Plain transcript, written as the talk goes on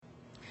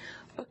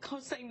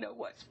because they know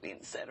what's being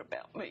said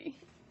about me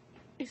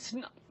is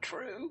not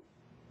true.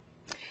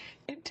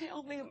 And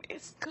tell them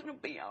it's going to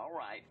be all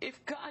right.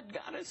 If God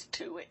got us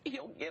to it,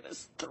 He'll get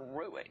us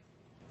through it.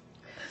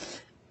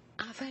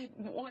 I've had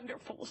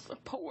wonderful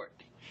support.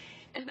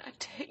 And I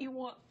tell you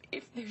what,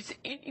 if there's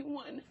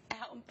anyone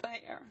out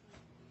there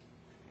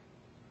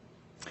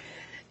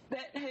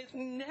that has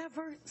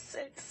never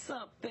said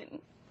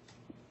something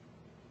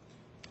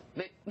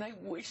that they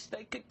wish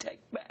they could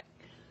take back,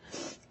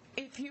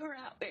 if you're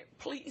out there,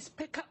 please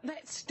pick up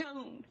that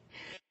stone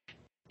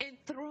and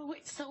throw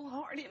it so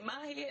hard in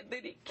my head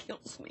that it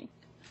kills me.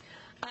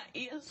 I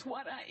is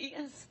what I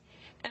is,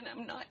 and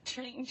I'm not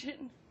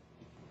changing.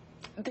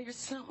 There's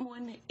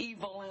someone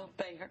evil out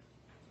there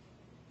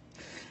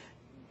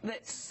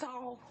that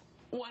saw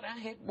what I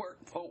had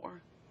worked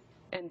for,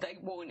 and they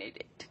wanted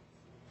it.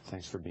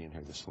 Thanks for being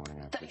here this morning.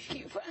 I appreciate it.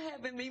 Thank you for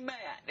having me,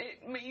 Matt.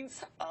 It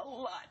means a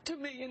lot to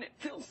me, and it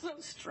feels so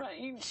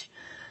strange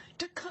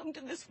to come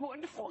to this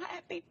wonderful,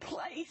 happy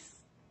place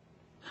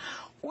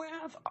where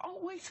I've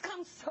always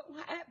come so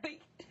happy,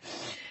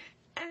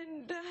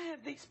 and to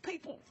have these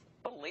people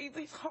believe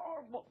these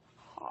horrible,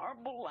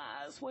 horrible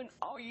lies when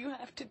all you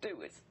have to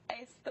do is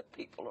ask the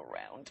people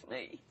around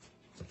me.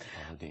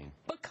 Dean.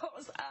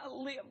 Because I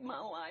live my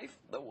life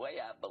the way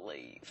I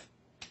believe.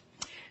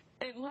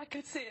 And like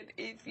I said,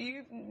 if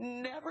you've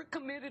never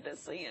committed a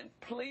sin,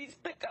 please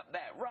pick up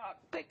that rock,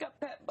 pick up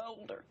that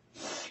boulder,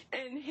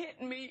 and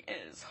hit me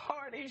as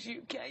hard as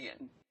you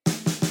can.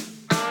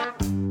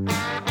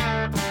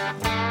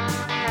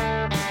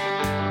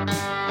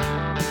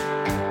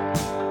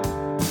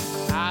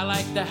 I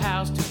like the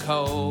house too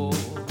cold.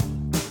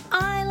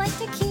 I like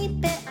to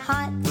keep it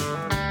hot.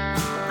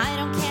 I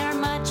don't care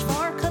much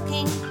for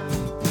cooking.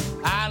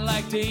 I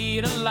like to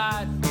eat a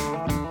lot.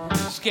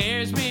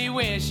 Scares me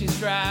when she's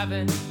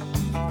driving,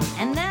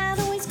 and that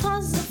always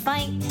causes a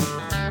fight.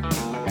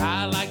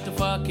 I like to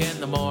fuck in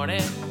the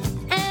morning,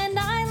 and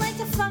I like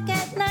to fuck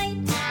at night.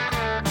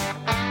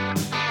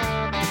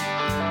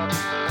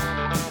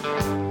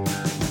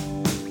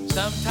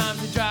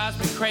 Sometimes it drives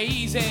me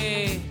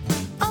crazy.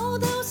 Oh,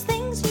 those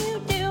things you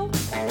do.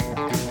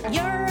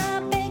 You're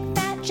a big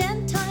fat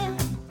Gentile,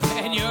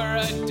 and you're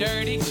a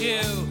dirty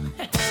Jew.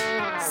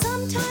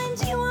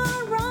 Sometimes you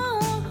are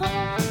wrong.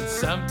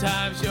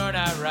 Sometimes you're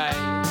not right.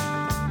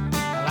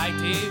 I like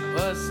to eat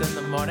puss in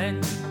the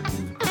morning,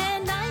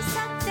 and I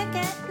suck dick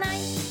at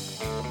night.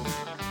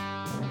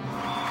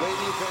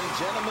 Ladies and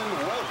gentlemen,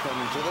 welcome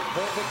to the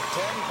Perfect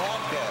 10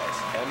 podcast.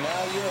 And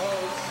now your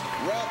hosts,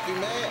 Ralphie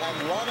May and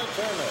Lana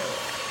Turner.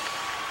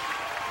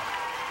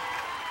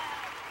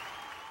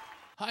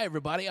 Hi,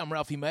 everybody. I'm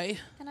Ralphie May.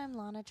 And I'm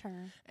Lana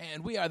Turner.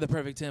 And we are the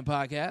Perfect 10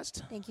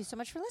 podcast. Thank you so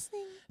much for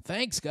listening.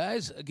 Thanks,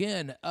 guys.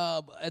 Again,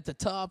 at the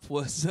top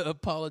was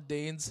Paula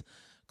Dean's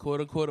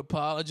quote-unquote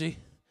apology.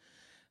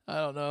 I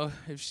don't know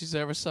if she's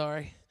ever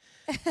sorry.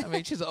 I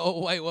mean, she's an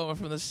old white woman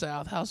from the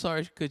South. How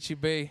sorry could she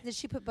be? Did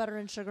she put butter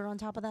and sugar on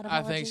top of that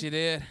apology? I think she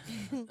did.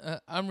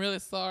 I'm really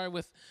sorry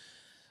with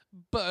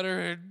butter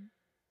and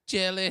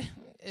jelly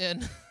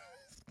and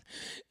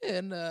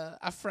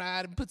I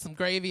fried and put some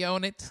gravy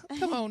on it.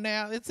 Come on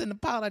now. It's an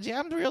apology.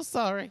 I'm real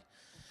sorry.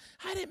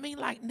 I didn't mean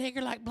like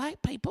nigger like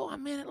black people. I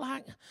meant it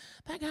like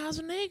that guy's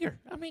a nigger.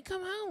 I mean,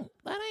 come on.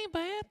 That ain't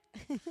bad.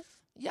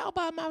 Y'all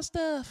buy my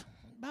stuff.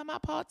 Buy my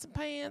pots and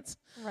pans.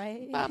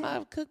 Right. Buy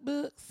my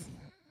cookbooks.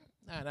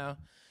 I know.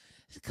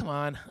 Come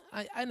on.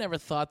 I never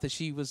thought that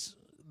she was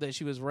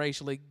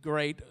racially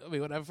great. I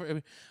mean,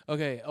 whatever.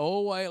 Okay,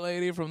 old white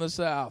lady from the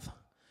South.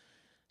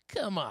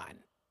 Come on.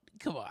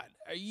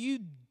 Are you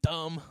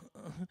dumb?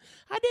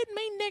 I didn't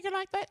mean nigger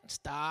like that.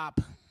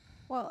 Stop.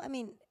 Well, I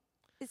mean,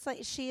 it's like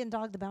she and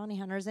Dog the Bounty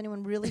Hunter. Is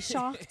anyone really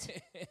shocked?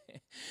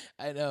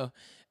 I know.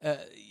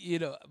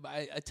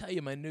 I tell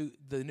you,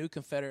 the new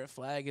Confederate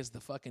flag is the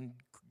fucking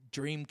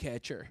dream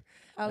catcher.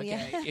 Oh,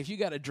 okay? yeah. If you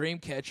got a dream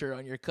catcher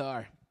on your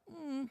car,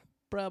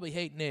 probably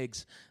hate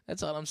nigs.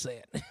 That's all I'm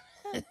saying.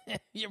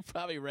 You're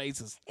probably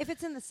racist. If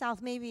it's in the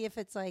South, maybe if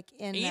it's like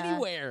in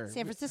anywhere,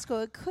 San Francisco,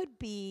 it could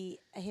be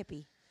a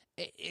hippie.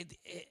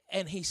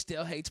 And he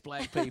still hates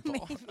black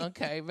people.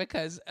 Okay,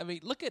 because I mean,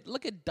 look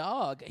at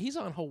Dog. He's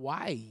on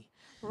Hawaii.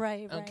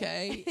 Right.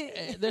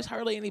 Okay, there's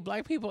hardly any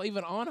black people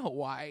even on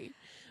Hawaii.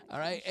 All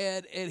right,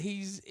 and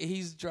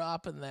he's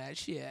dropping that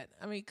shit.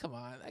 I mean, come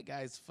on, that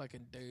guy's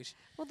fucking douche.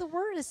 Well, the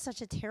word is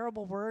such a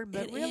terrible word,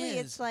 but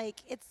it's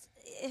like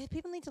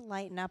people need to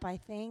lighten up. I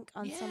think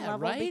on some level,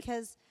 right?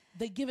 because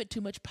they give it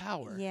too much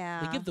power.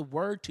 Yeah, they give the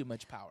word too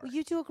much power. Well,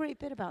 you do a great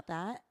bit about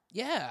that.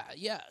 Yeah.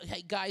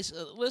 Hey, guys,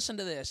 listen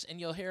to this, and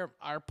you'll hear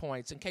our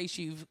points. In case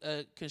you've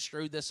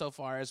construed this so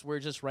far as we're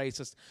just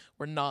racist,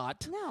 we're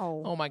not.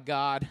 No. Oh my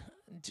God.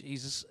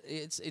 Jesus,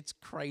 it's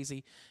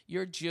crazy.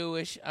 You're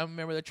Jewish. I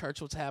remember the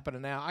church what's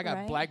happening now. I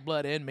got black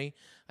blood in me.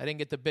 I didn't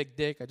get the big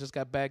dick. I just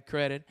got bad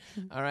credit.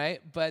 All right,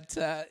 but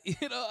I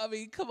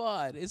mean, come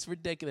on, it's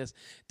ridiculous.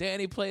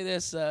 Danny, play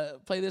this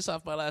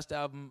off my last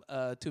album,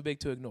 Too Big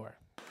to Ignore.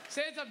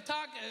 Since I'm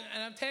talking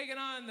and I'm taking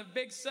on the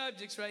big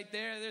subjects right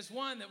there, there's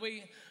one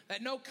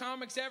that no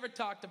comics ever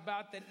talked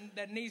about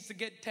that needs to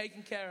get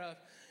taken care of.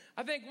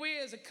 I think we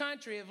as a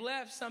country have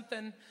left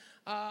something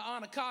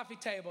on a coffee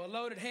table, a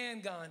loaded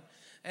handgun,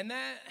 and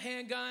that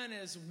handgun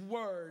is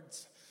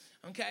words.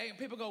 Okay, and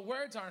people go,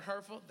 words aren't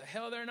hurtful. The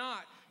hell they're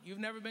not. You've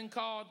never been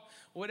called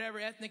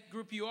whatever ethnic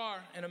group you are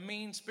in a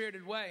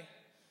mean-spirited way.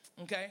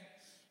 Okay,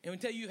 and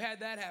until you had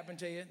that happen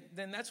to you,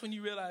 then that's when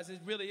you realize it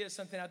really is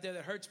something out there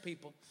that hurts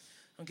people.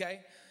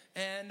 Okay,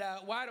 and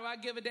why do I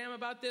give a damn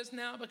about this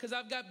now? Because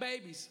I've got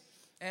babies,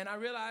 and I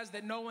realize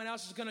that no one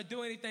else is going to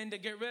do anything to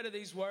get rid of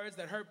these words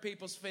that hurt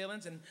people's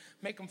feelings and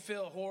make them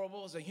feel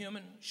horrible as a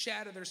human,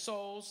 shatter their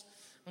souls.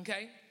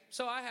 Okay,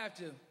 so I have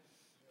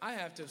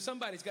to.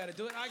 Somebody's got to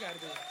do it. I got to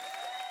do it.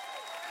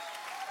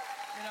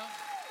 You know,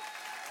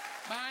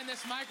 behind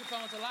this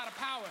microphone is a lot of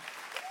power,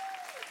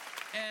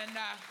 and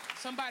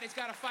somebody's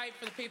got to fight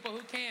for the people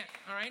who can't.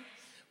 All right.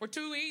 We're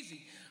too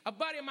easy. A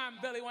buddy of mine,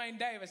 Billy Wayne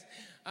Davis,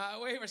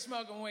 we were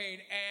smoking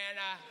weed,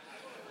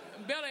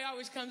 and Billy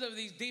always comes up with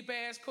these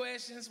deep-ass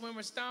questions when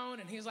we're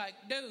stoned, and he's like,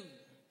 dude,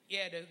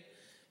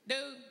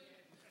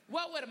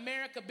 what would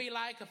America be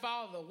like if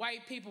all the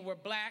white people were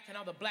black and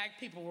all the black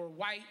people were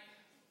white?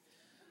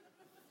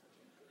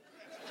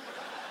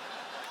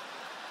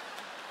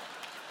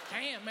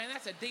 Damn, man,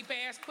 that's a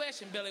deep-ass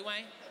question, Billy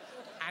Wayne.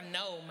 I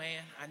know,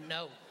 man, I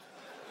know.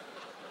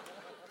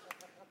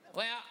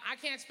 Well, I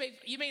can't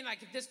speak. You mean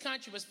like if this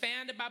country was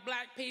founded by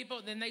black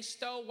people, then they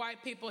stole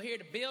white people here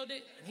to build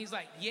it? And he's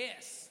like,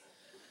 yes.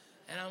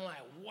 And I'm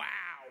like, wow.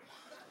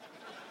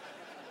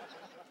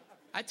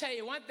 I tell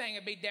you one thing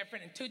would be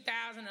different. In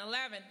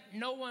 2011,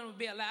 no one would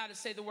be allowed to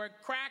say the word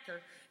cracker,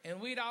 and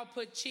we'd all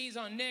put cheese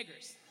on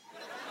niggers.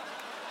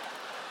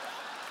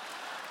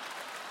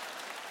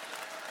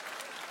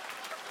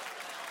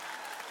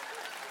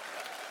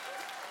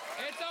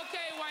 It's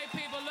okay, white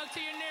people. Look to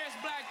your nearest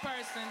black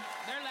person.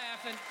 They're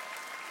laughing.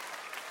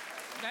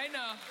 They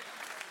know.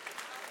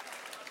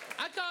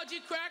 I called you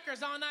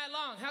crackers all night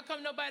long. How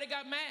come nobody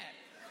got mad?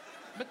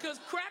 Because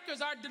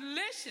crackers are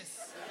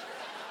delicious.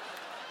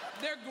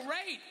 They're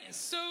great. And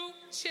soup,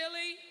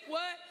 chili,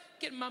 what?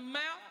 Get in my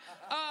mouth.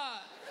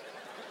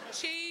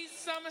 Cheese,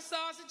 summer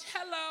sausage.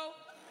 Hello.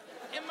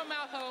 In my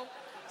mouth hole.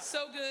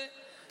 So good.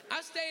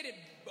 I stayed at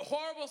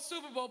horrible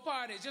Super Bowl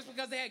parties just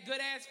because they had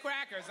good-ass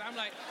crackers. I'm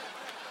like,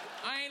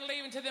 I ain't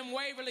leaving till them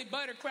Waverly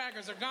butter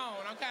crackers are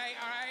gone, okay?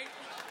 All right?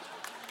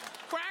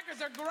 Crackers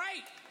are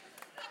great.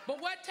 But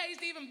what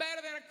tastes even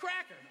better than a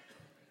cracker?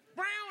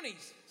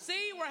 Brownies.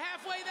 See, we're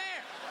halfway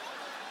there.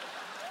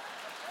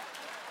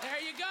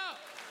 There you go.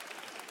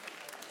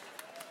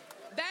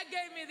 That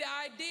gave me the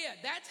idea.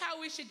 That's how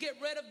we should get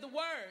rid of the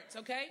words,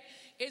 okay?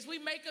 Is we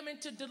make them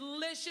into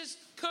delicious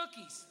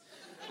cookies.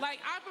 Like,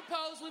 I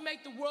propose we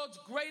make the world's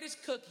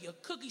greatest cookie, a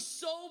cookie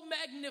so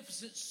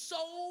magnificent, so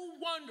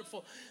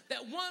wonderful,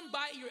 that one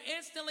bite you're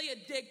instantly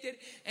addicted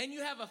and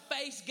you have a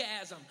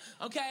face-gasm,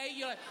 okay?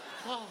 You're like,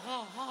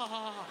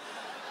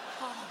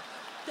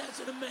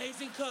 that's an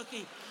amazing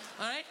cookie,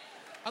 all right?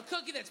 A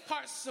cookie that's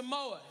part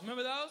Samoa.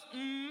 Remember those?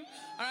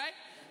 All right?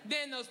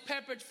 Then those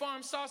Pepperidge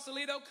Farm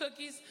Sausalito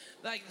cookies,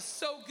 like,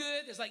 so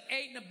good. There's like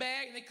 8 in a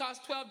bag, and they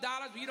cost $12,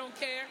 but you don't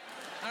care,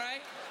 all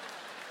right?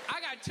 I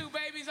got 2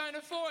 babies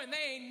under 4, and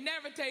they ain't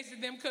never tasted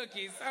them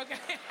cookies, okay?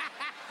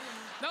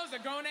 Those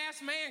are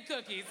grown-ass man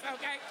cookies,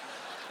 okay?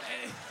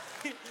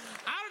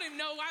 I don't even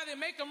know why they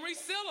make them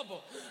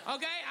resealable,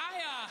 okay?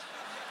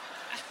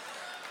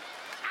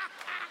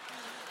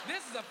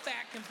 This is a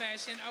fat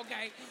confession,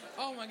 okay?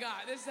 Oh, my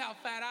God, this is how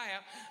fat I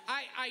am.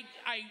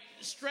 I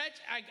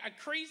stretch, I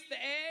crease the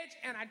edge,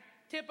 and I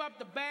tip up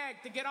the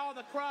bag to get all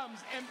the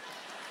crumbs. And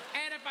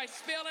if I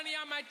spill any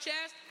on my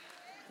chest,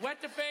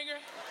 wet the finger,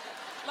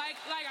 like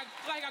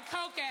a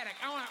coke addict.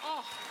 I want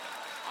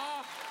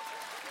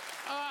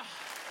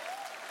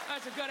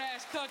that's a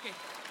good-ass cookie,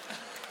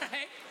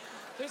 right?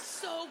 They're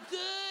so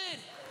good.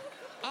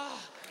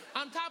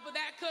 On top of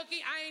that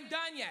cookie, I ain't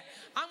done yet.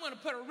 I'm going to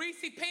put a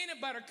Reese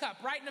peanut butter cup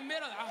right in the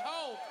middle, a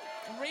whole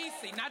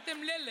Reese, not them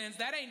little ones.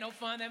 That ain't no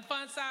fun. Them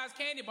fun-sized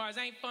candy bars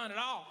ain't fun at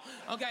all,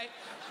 okay?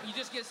 You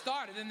just get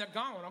started, and they're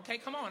gone, okay?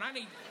 Come on,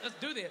 let's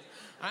do this,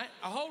 all right?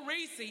 A whole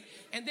Reese,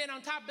 and then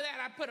on top of that,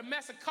 I put a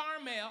mess of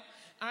caramel,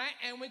 all right?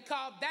 And we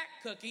call that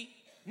cookie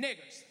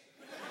niggers.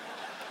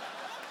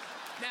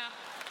 Now,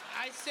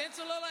 I sense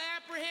a little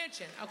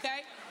apprehension,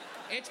 okay?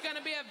 It's going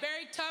to be a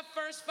very tough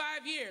first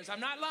 5 years. I'm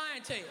not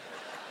lying to you,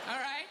 all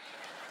right?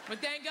 But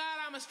thank God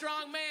I'm a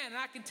strong man, and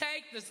I can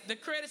take the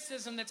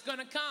criticism that's going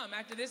to come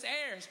after this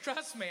airs.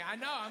 Trust me, I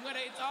know.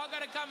 It's all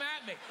going to come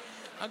at me,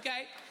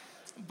 okay?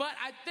 But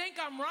I think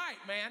I'm right,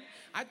 man.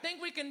 I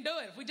think we can do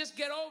it if we just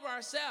get over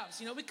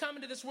ourselves. You know, we come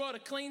into this world a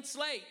clean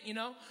slate, you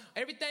know.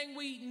 Everything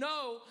we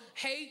know,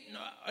 hate,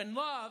 and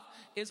love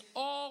is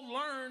all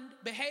learned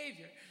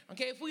behavior.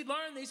 Okay, if we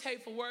learn these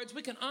hateful words,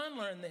 we can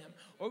unlearn them.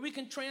 Or we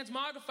can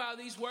transmogrify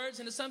these words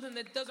into something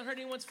that doesn't hurt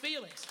anyone's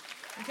feelings.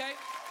 Okay?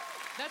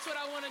 That's what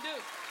I want to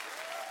do.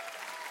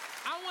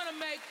 I want to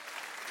make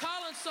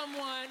calling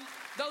someone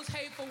those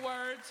hateful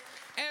words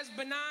as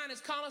benign as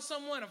calling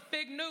someone a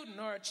Fig Newton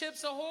or a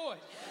Chips Ahoy.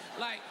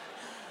 Like,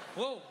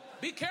 whoa,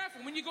 be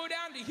careful when you go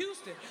down to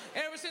Houston.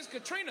 Ever since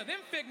Katrina, them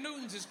Fig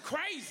Newtons is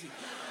crazy.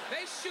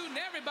 They shooting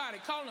everybody,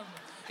 calling them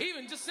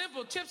even just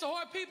simple Chips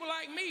Ahoy people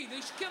like me.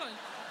 They killing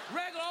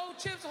regular old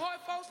Chips Ahoy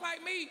folks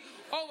like me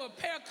over a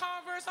pair of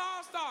Converse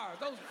All-Stars.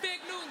 Those Fig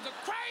Newtons are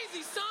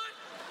crazy, son.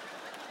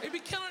 They be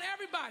killing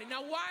everybody.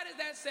 Now, why does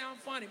that sound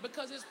funny?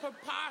 Because it's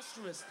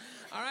preposterous,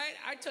 all right?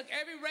 I took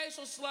every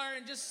racial slur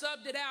and just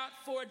subbed it out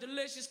for a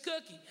delicious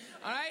cookie,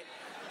 all right?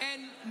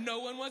 And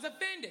no one was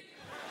offended.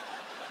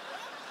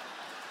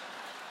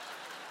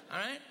 All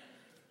right?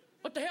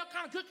 What the hell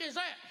kind of cookie is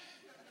that?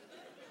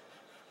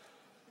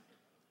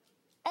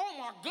 Oh,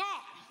 my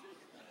God.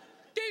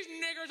 These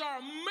niggers are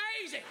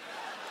amazing.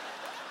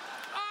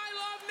 I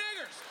love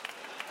niggers.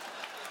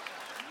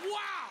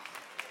 Wow.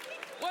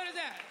 What is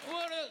that?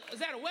 Is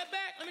that a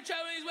wetback? Let me try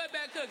one of these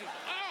wetback cookies.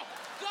 Oh,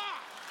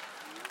 God.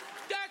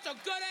 That's a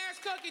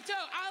good-ass cookie, too.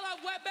 I love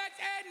wetbacks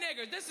and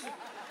niggers. This is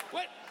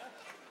what?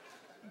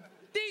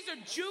 These are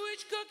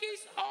Jewish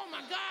cookies? Oh,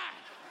 my God.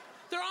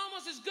 They're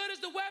almost as good as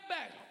the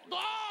wetback.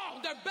 Oh,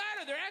 they're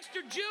better. They're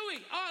extra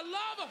Jewy. Oh, I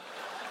love them.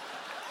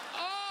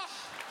 Oh,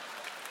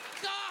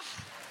 God.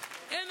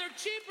 And they're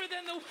cheaper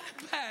than the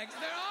wetbacks.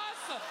 They're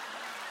awesome.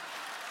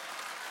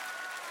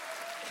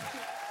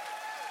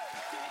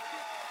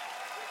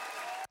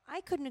 I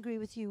couldn't agree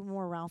with you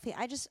more, Ralphie.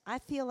 I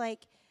feel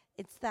like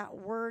it's that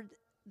word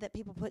that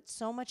people put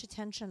so much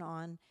attention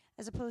on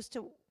as opposed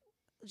to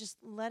just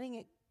letting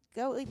it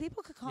go. Like,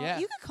 people could call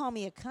you could call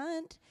me a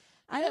cunt.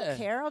 I don't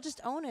care. I'll just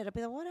own it. I'll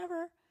be like,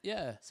 whatever.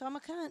 Yeah. So I'm a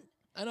cunt.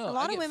 I know. A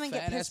lot of women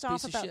get pissed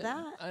off about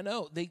that. I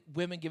know.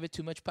 Women give it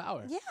too much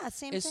power. Yeah,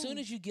 same as thing. Soon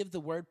as you give the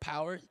word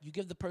power, you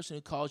give the person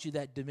who calls you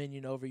that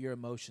dominion over your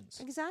emotions.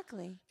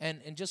 Exactly.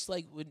 And just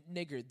like with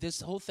nigger, this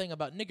whole thing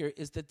about nigger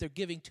is that they're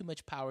giving too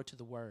much power to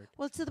the word.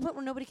 Well, it's to the point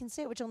where nobody can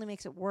say it, which only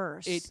makes it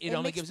worse. It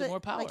only gives it more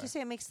power. Like you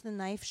say, it makes the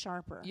knife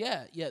sharper.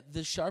 Yeah.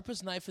 The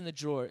sharpest knife in the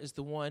drawer is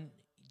the one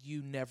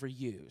you never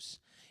use.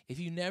 If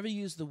you never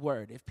use the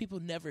word, if people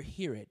never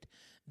hear it,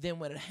 then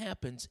when it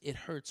happens, it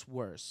hurts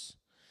worse.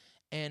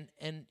 And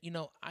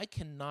I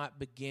cannot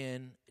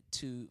begin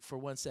to, for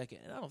 1 second,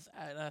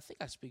 and I think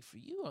I speak for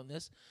you on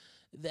this,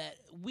 that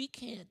we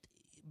can't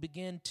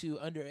begin to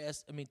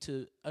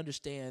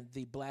understand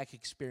the black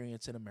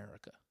experience in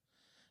America.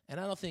 And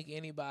I don't think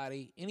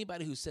anybody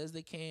who says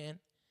they can,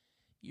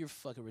 you're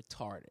fucking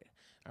retarded.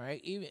 All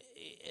right,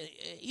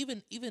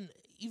 even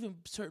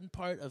certain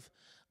part of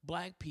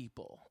black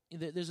people,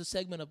 there's a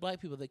segment of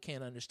black people that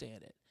can't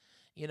understand it.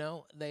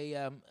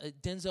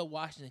 Denzel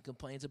Washington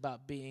complains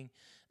about being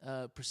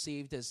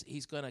perceived as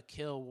he's going to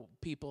kill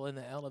people in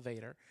the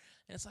elevator.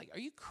 And it's like, are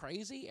you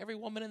crazy? Every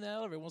woman in the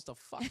elevator wants to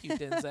fuck you,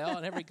 Denzel,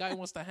 and every guy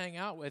wants to hang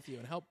out with you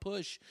and help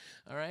push.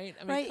 All right?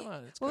 I mean, come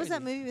on. It's what crazy. was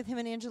that movie with him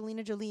and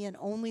Angelina Jolie and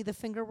only the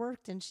finger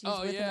worked and she's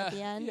with him at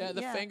the end? Yeah,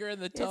 the finger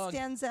and the tongue.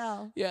 It's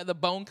Denzel. Yeah, the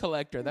bone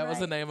collector. That was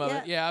the name of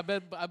it. Yeah, I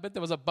bet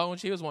there was a bone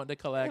she was wanting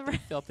to collect,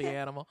 filthy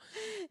animal.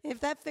 If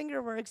that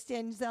finger works,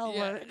 Denzel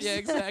works. Yeah,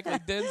 exactly.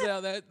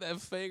 Denzel,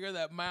 that finger,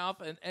 that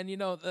mouth, and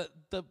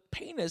the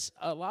penis,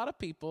 a lot of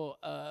people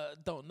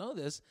don't know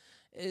this.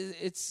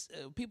 It's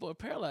people are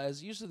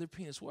paralyzed. Usually their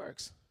penis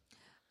works.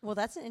 Well,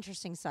 that's an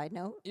interesting side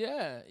note.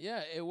 Yeah,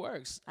 it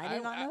works. I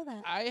did not know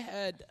that. I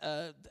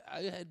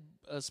had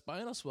a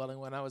spinal swelling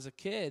when I was a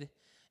kid,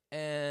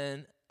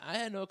 and I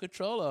had no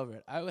control over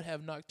it. I would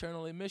have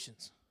nocturnal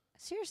emissions.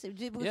 Seriously, could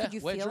you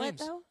feel dreams.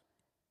 it though?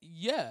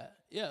 Yeah,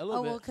 a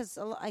little bit. Oh well, because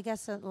I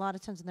guess a lot of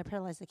times when they're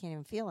paralyzed, they can't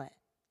even feel it.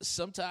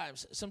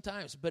 Sometimes,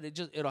 but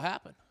it'll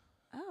happen.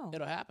 Oh,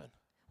 it'll happen.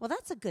 Well,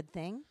 that's a good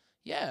thing.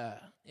 Yeah,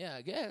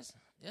 I guess.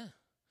 Yeah.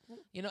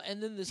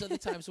 And then there's other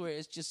times where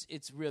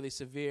it's really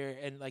severe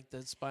and like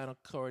the spinal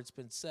cord's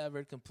been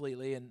severed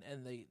completely and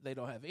they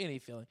don't have any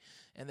feeling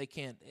and they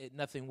can't,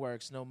 nothing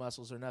works, no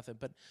muscles or nothing.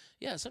 But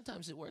yeah,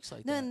 sometimes it works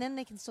like that. And then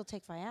they can still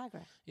take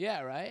Viagra.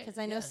 Yeah, right? Because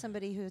I know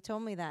somebody who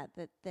told me that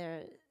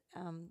their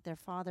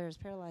father is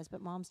paralyzed, but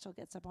mom still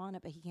gets up on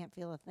it, but he can't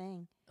feel a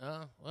thing.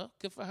 Oh, well,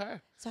 good for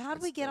her. So how do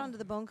we get onto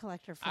the bone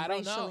collector from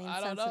racially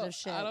insensitive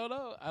shit? I don't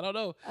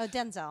know. Oh,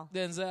 Denzel.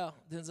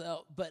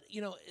 But,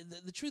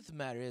 the truth of the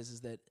matter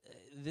is that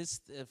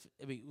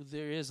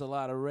there is a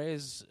lot of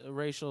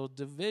racial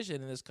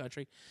division in this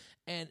country,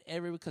 and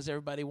because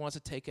everybody wants to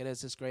take it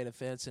as this great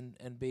offense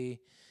and be,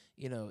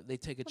 they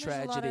take a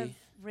tragedy. There's a lot of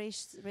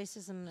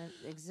racism that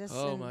exists.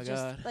 Oh my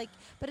God!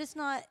 But it's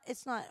not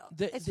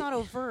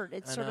overt.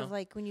 It's sort of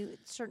like when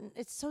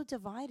it's so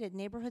divided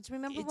neighborhoods.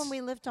 Remember when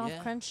we lived off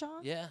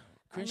Crenshaw? Yeah.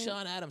 Crenshaw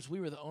and Adams, we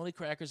were the only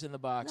crackers in the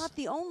box. Not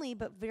the only,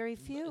 but very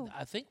few.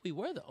 I think we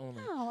were the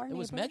only. No, our neighbors. It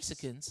was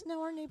Mexicans.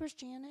 No, our neighbors,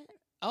 Janet.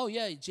 Oh,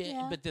 yeah,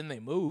 but then they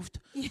moved.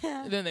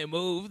 Yeah. Then they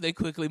moved. They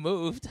quickly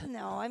moved.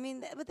 No, I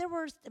mean, but there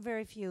were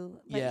very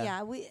few.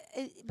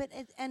 But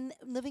and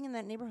living in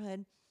that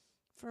neighborhood,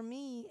 for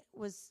me,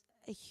 was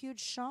a huge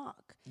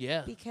shock.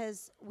 Yeah.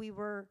 Because we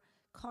were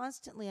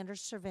constantly under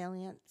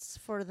surveillance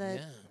for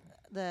the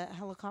the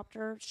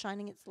helicopter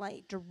shining its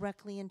light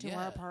directly into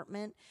our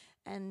apartment,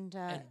 and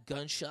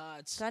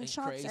gunshots,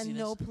 and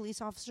no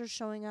police officers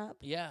showing up.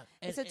 Yeah,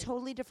 it's a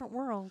totally different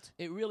world.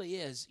 It really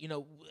is. You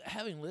know,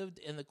 having lived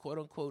in the quote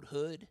unquote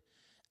hood,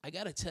 I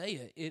got to tell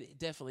you, it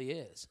definitely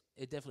is.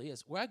 It definitely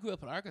is. Where I grew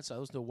up in Arkansas,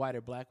 there was no white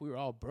or black. We were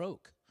all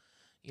broke.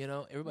 You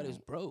know, everybody was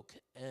broke,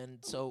 and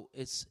so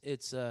it's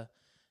a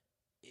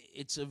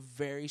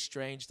very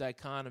strange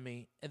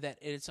dichotomy, and that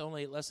it's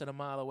only less than a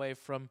mile away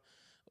from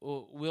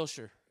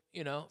Wilshire.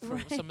 You know,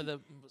 from some of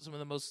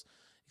the most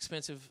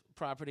expensive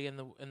property in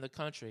the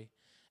country,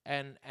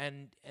 and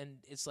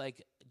it's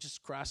like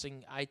just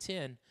crossing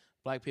I-10.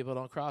 Black people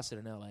don't cross it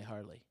in LA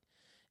hardly,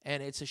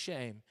 and it's a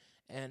shame.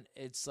 And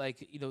it's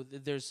like, you know,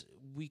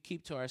 we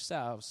keep to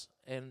ourselves,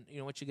 and you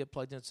know, once you get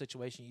plugged in a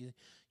situation,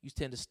 you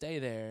tend to stay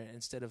there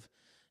instead of,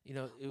 you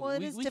know. Well,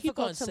 it is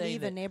difficult to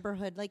leave a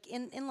neighborhood. Like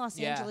in Los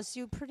Angeles,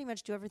 you pretty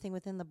much do everything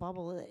within the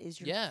bubble that is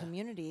your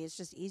community. It's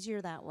just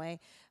easier that way.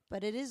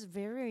 But it is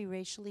very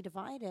racially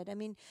divided. I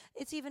mean,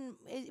 it's even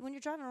when you're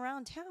driving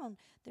around town,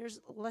 there's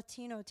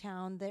Latino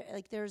town,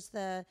 there's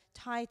the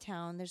Thai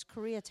town, there's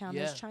Koreatown,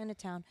 there's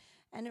Chinatown,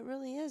 and it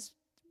really is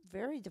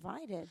very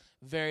divided.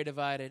 Very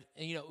divided.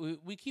 And, you know,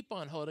 we keep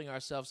on holding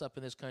ourselves up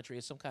in this country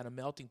as some kind of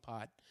melting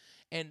pot.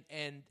 And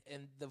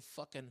the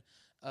fucking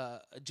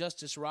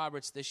Justice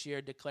Roberts this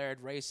year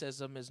declared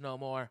racism is no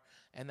more.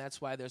 And that's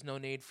why there's no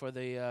need for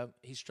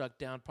he struck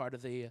down part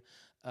of the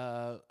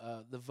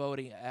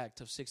Voting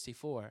Act of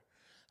 64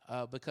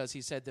 because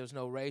he said there's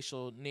no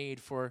racial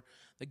need for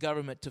the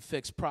government to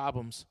fix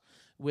problems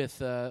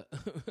with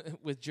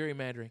with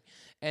gerrymandering,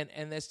 and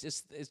it's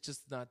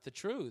just not the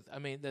truth. I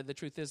mean, the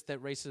truth is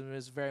that racism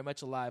is very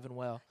much alive and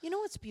well. You know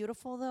what's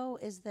beautiful though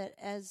is that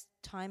as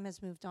time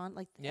has moved on,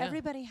 like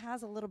everybody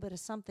has a little bit of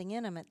something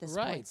in them at this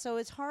point. So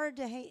it's hard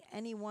to hate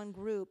any one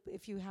group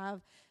if you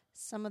have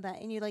some of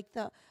that, and you like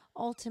the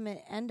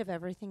ultimate end of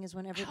everything is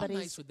when everybody's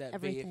How nice would that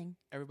everything. Be?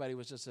 Everybody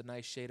was just a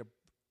nice shade of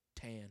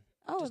tan.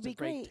 Oh, just it'd be a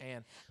great great.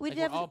 Tan. We'd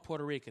we're all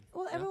Puerto Rican.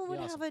 Well, everyone would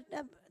have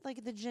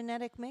like the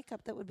genetic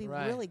makeup that would be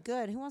really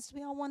good. Who wants to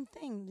be all one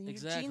thing?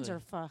 Your genes are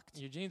fucked.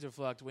 Your genes are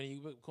fucked. When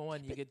you go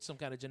on, you get some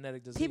kind of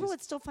genetic disease. People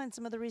would still find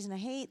some other reason to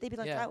hate. They'd be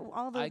like,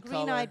 all the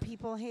green-eyed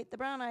people hate the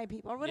brown-eyed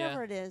people, or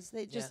whatever it is.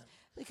 They just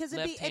because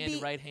it'd be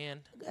right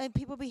hand.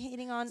 People be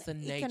hating on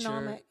the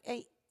economic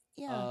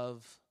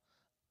of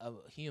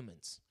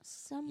humans.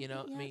 You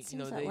know, I mean, you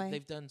know,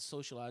 they've done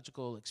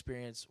sociological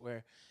experience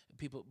where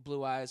people,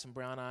 blue eyes and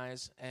brown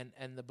eyes, and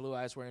the blue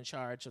eyes were in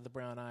charge of the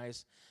brown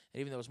eyes. And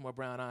even though there was more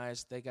brown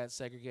eyes, they got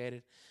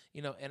segregated.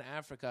 You know, in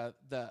Africa,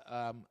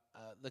 the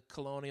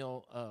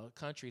colonial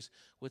countries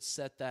would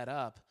set that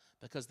up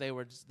because they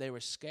were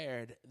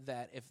scared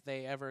that if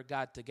they ever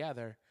got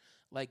together,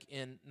 like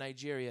in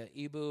Nigeria,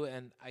 Igbo,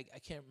 and I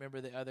can't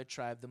remember the other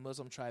tribe, the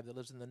Muslim tribe that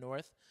lives in the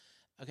north.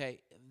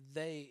 Okay,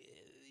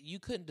 you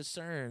couldn't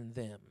discern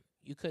them.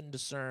 You couldn't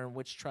discern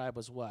which tribe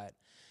was what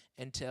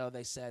until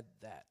they said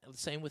that.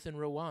 Same within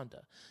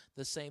Rwanda.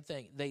 The same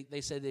thing.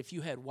 They said that if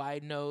you had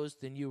wide nose,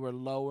 then you were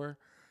lower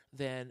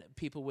than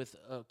people with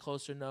a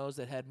closer nose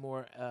that had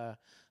more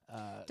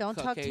Don't Caucasian.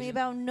 talk to me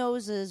about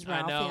noses,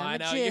 Ralphie. I know.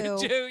 I'm a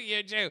Jew.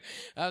 You're Jew.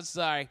 I'm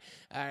sorry.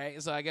 All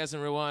right. So I guess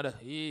in Rwanda,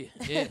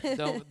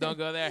 don't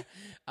go there.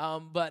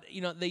 But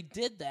you know, they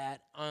did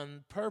that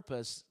on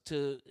purpose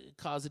to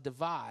cause a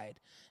divide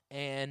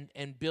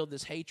and build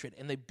this hatred,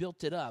 and they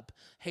built it up,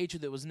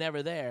 hatred that was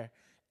never there,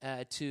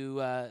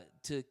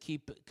 to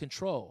keep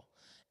control.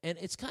 And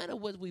it's kind of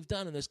what we've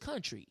done in this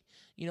country.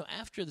 You know,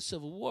 after the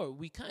Civil War,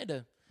 we kind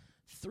of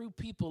threw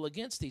people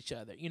against each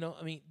other. You know,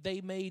 I mean,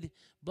 they made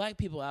black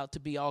people out to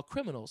be all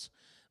criminals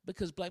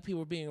because black people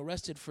were being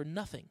arrested for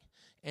nothing.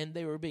 And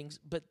they were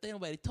but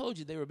nobody told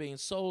you they were being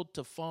sold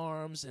to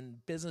farms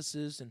and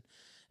businesses. And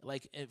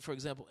like, for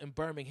example, in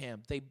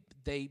Birmingham,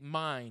 they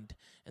mined,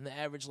 and the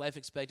average life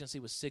expectancy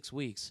was 6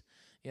 weeks.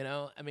 You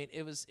know, I mean,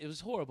 it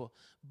was horrible.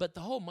 But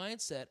the whole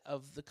mindset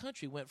of the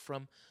country went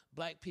from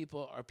black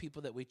people are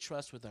people that we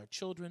trust with our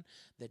children,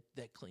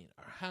 that clean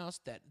our house,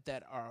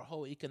 that our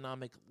whole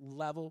economic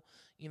level.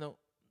 You know,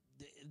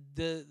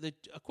 the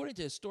according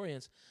to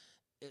historians,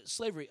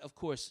 slavery, of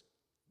course,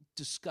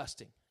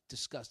 disgusting,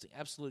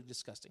 absolutely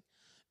disgusting.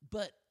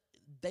 But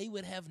they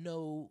would have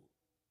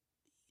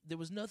there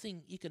was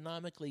nothing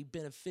economically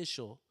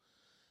beneficial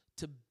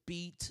to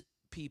beat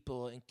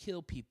people and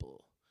kill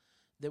people.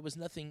 There was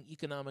nothing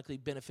economically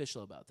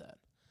beneficial about that.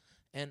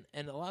 And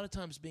a lot of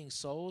times being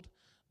sold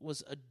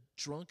was a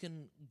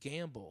drunken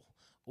gamble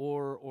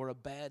or a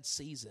bad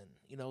season.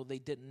 You know, they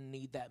didn't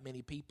need that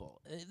many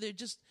people.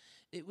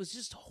 It was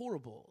just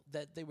horrible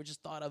that they were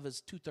just thought of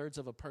as 2/3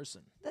 of a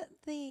person.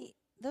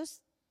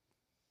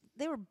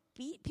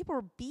 People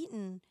were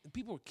beaten.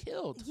 People were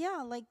killed.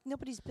 Yeah, like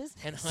nobody's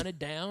business. And hunted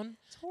down.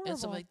 It's horrible. And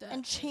stuff like that.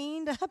 And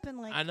chained up and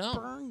like I know.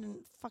 burned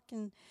and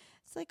fucking.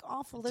 It's like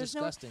awful. It's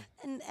disgusting.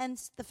 And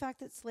the fact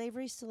that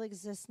slavery still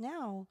exists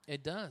now.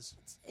 It does.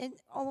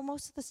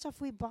 Most of the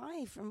stuff we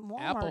buy from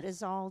Walmart Apple.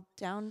 is all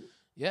down.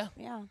 Yeah.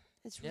 Yeah.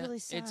 It's really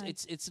sad.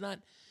 It's not,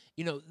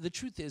 the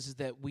truth is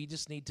that we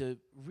just need to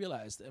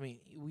realize that, I mean,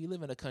 we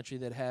live in a country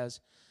that has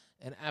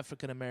an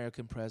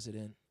African-American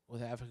president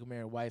with an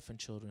African-American wife and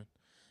children.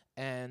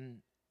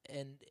 And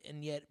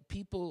yet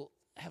people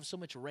have so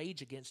much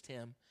rage against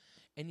him.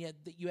 And yet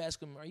you ask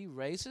them, are you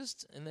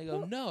racist? And they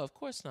go, no, of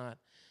course not.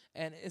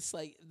 And it's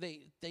like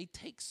they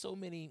take so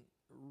many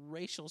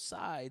racial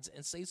sides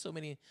and say so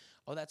many,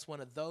 oh, that's one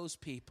of those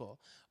people,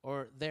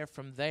 or they're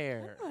from there.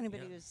 I don't know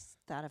anybody who's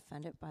that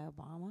offended by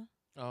Obama.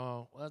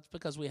 Oh, well, that's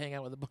because we hang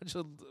out with a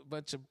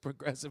bunch of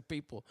progressive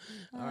people.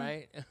 All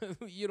right,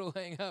 you don't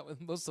hang out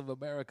with most of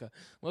America.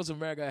 Most of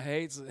America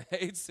hates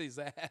his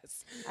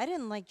ass. I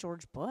didn't like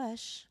George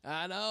Bush.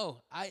 I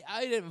know.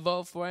 I didn't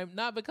vote for him,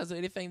 not because of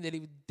anything that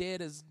he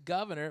did as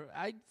governor.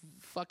 I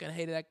fucking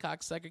hated that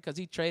cocksucker because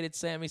he traded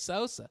Sammy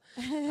Sosa.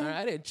 All right,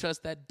 I didn't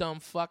trust that dumb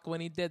fuck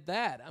when he did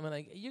that. I mean,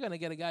 like, you're gonna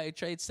get a guy who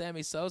trades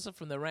Sammy Sosa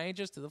from the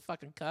Rangers to the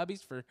fucking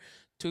Cubbies for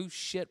 2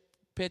 shit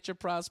pitcher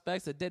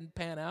prospects that didn't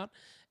pan out.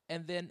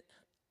 And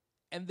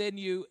then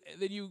you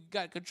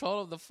got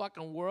control of the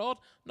fucking world.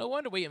 No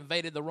wonder we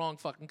invaded the wrong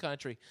fucking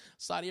country.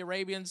 Saudi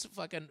Arabians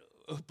fucking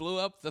blew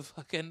up the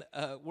fucking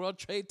World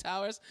Trade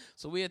Towers,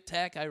 so we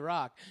attack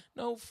Iraq.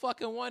 No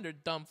fucking wonder,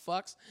 dumb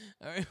fucks.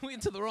 All right, we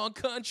went to the wrong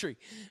country.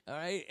 All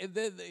right, and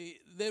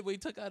then we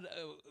took out.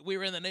 We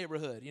were in the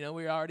neighborhood. We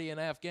were already in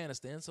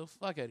Afghanistan, so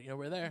fuck it.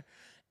 We're there,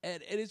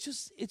 and it's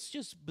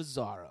just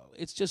bizarro.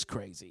 It's just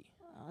crazy.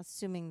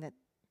 Assuming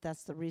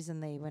that's the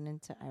reason they went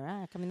into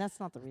Iraq. I mean, that's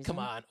not the reason. Come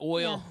on, oil.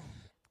 Yeah,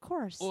 of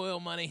course.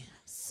 Oil money.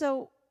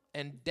 So.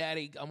 And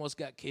Daddy almost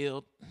got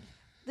killed.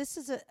 This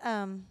is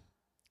a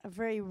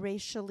very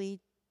racially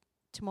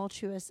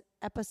tumultuous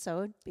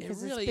episode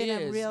because it really it's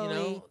been is. a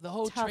really the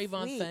whole tough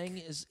Trayvon week. thing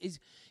is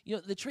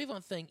the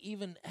Trayvon thing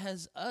even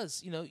has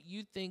us.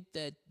 You think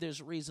that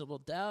there's reasonable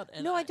doubt,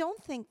 and no, I don't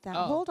think that.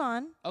 Oh. Hold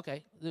on.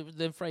 Okay,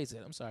 then phrase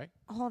it. I'm sorry.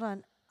 Hold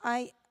on.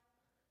 I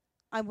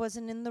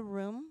wasn't in the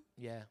room.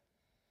 Yeah.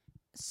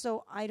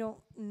 So I don't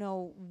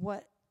know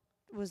what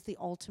was the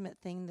ultimate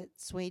thing that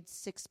swayed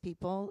 6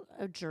 people,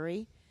 a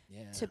jury,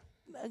 to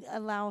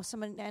allow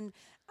someone. And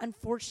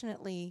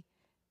unfortunately,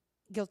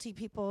 guilty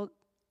people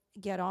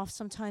get off.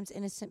 Sometimes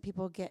innocent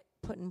people get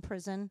put in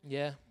prison.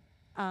 Yeah.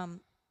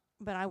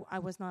 But I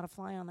was not a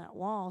fly on that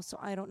wall, so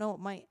I don't know.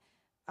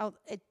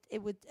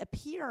 It would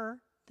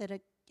appear that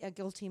a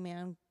guilty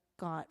man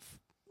got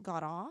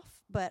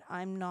off, but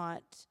I'm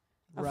not.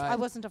 Right. I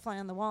wasn't a fly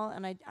on the wall,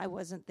 and I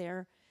wasn't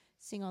there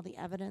seeing all the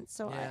evidence.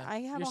 So yeah. I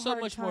have You're a so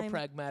hard much time. more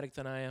pragmatic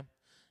than I am,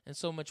 and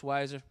so much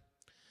wiser.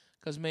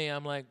 Because me,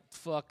 I'm like,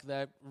 fuck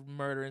that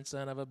murdering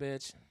son of a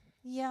bitch.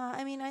 Yeah,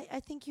 I mean, I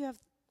think you have.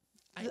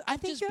 I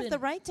think you have the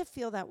right to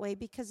feel that way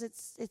because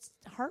it's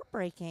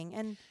heartbreaking,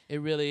 and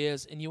it really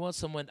is. And you want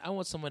someone. I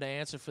want someone to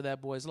answer for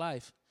that boy's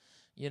life.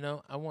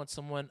 I want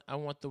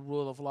the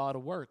rule of law to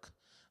work.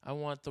 I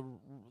want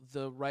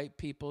the right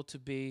people to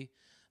be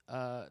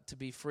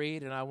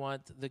freed, and I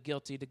want the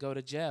guilty to go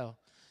to jail.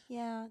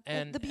 Yeah,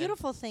 and the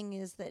beautiful thing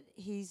is that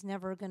he's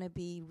never going to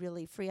be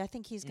really free. I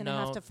think he's going to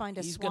have to find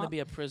a he's swamp. Going to be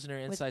a prisoner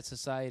inside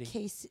society.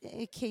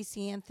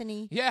 Casey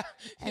Anthony. Yeah,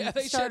 and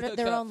they started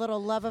their own little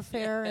love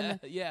affair and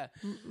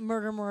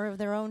murder more of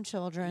their own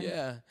children.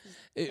 Yeah,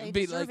 they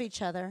deserve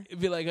each other. It'd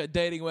be like a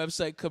dating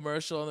website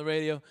commercial on the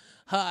radio.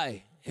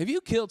 Hi, have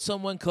you killed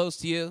someone close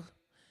to you?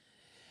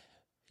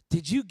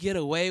 Did you get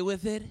away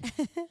with it?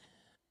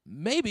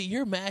 Maybe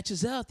your match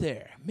is out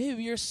there.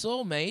 Maybe your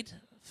soulmate,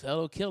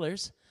 fellow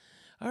killers,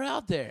 are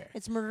out there.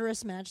 It's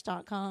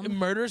murderousmatch.com.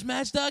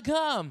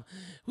 Murderousmatch.com.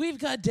 We've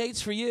got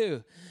dates for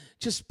you.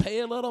 Just pay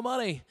a little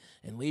money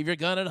and leave your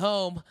gun at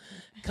home.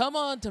 Come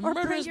on to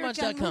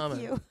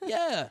murderousmatch.com.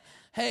 Yeah.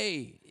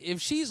 Hey,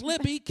 if she's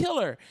lippy, kill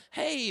her.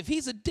 Hey, if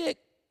he's a dick,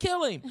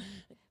 kill him.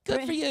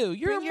 Good for you.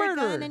 You're a murderer. Your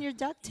gun and your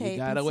duct tape. You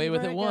got away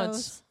with it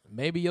once.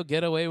 Maybe you'll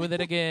get away with it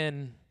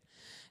again.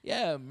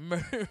 Yeah,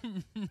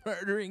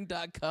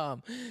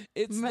 murdering.com.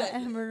 It's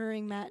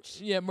murdering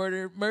match. Yeah,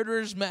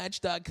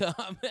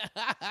 murderousmatch.com.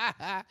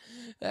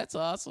 That's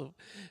awesome.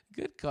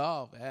 Good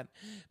call, man.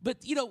 But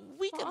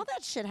all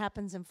that shit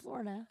happens in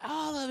Florida.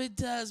 All of it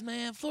does,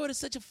 man. Florida's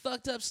such a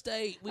fucked up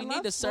state. We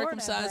need to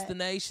circumcise the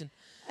nation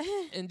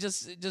and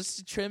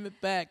just trim it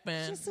back,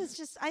 man. It's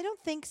just I don't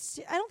think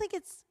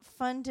it's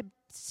fun to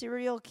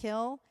serial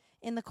kill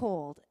in the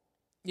cold.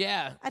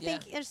 Yeah, I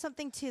think there's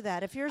something to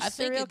that. If you're a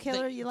serial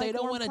killer, they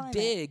don't want to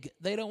dig.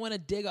 They don't want to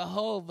dig a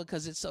hole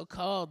because it's so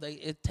cold.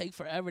 It take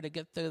forever to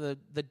get through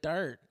the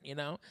dirt,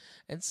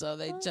 and so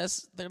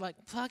they're like,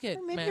 fuck it,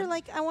 maybe man. You're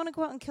like, I want to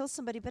go out and kill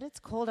somebody, but it's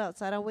cold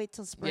outside. I'll wait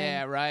till spring.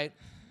 Yeah, right.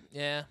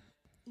 Yeah.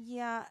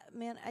 Yeah,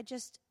 man.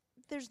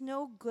 There's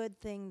no good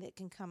thing that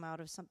can come out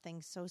of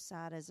something so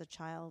sad as a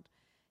child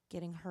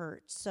getting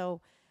hurt.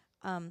 So,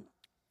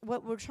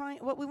 what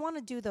we want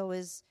to do though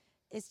is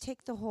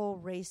take the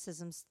whole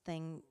racism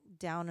thing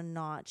down a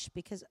notch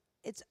because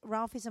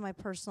Ralphie's and my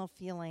personal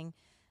feeling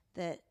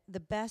that the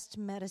best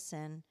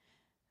medicine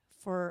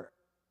for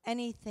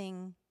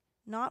anything,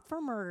 not for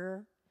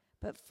murder,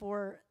 but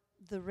for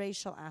the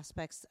racial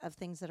aspects of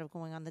things that are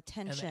going on, the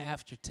tension. And the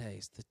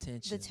aftertaste, the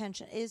tension. The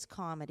tension is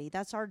comedy.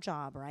 That's our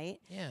job, right?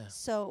 Yeah.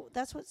 So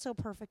that's what's so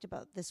perfect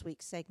about this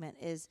week's segment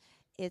is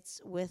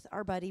it's with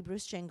our buddy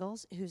Bruce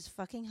Jingles, who's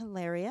fucking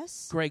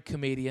hilarious. Great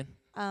comedian.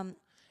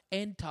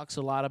 And talks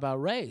a lot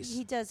about race.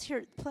 He does.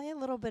 Here, play a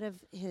little bit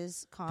of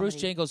his comedy. Bruce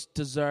Jingles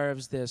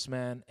deserves this,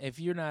 man. If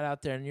you're not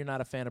out there and you're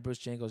not a fan of Bruce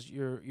Jingles,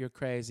 you're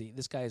crazy.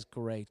 This guy is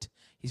great.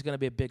 He's going to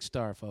be a big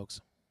star,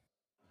 folks.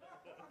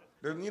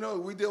 You know,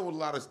 we deal with a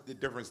lot of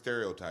different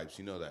stereotypes.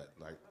 You know that,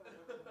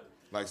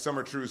 like some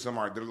are true, some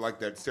aren't. They're like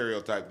that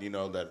stereotype, you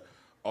know, that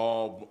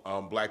all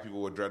black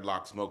people with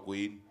dreadlocks smoke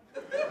weed.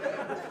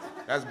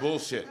 That's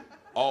bullshit.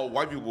 All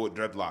white people with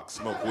dreadlocks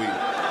smoke weed.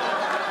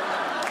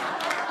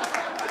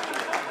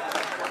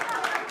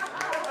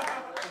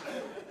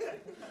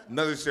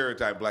 Another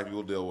stereotype black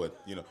people deal with,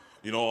 you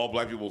know, all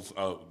black people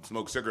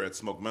smoke cigarettes,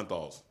 smoke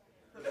menthols,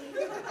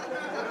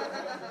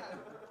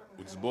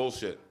 which is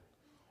bullshit.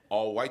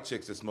 All white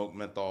chicks that smoke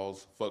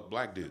menthols fuck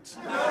black dudes.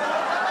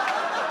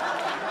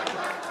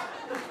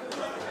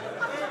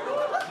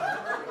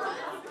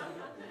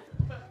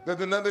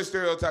 There's another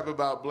stereotype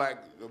about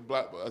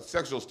a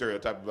sexual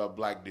stereotype about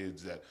black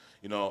dudes that,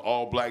 you know,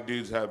 all black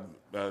dudes have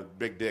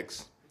big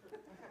dicks.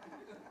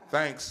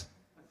 Thanks.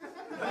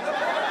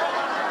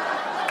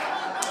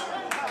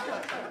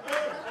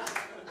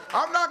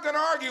 I'm not going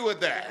to argue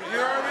with that. You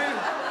know what I mean?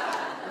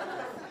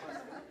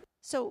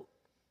 So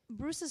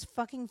Bruce is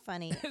fucking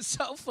funny. It's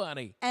so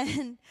funny.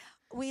 And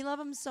we love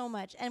him so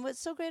much. And what's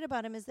so great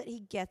about him is that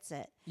he gets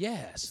it.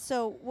 Yes.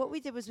 So what we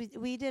did was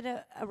we did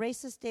a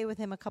racist day with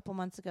him a couple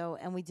months ago,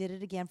 and we did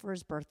it again for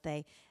his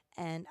birthday.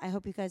 And I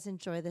hope you guys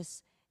enjoy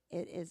this.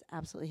 It is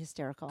absolutely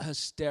hysterical.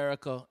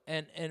 Hysterical.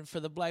 And for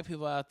the black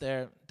people out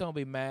there, don't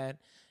be mad.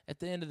 At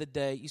the end of the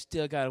day, you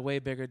still got a way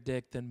bigger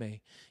dick than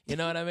me. You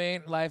know what I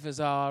mean? Life is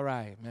all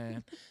right,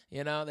 man.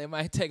 You know, they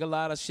might take a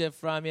lot of shit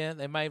from you.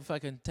 They might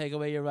fucking take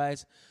away your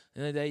rights. At the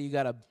end of the day, you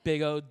got a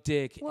big old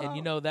dick. Well, and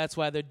you know that's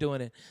why they're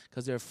doing it,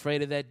 because they're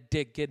afraid of that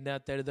dick getting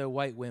out there to their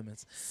white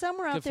women's.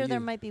 Somewhere out Good for there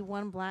you. might be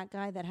one black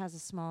guy that has a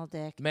small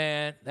dick.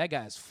 Man, that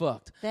guy's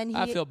fucked. Then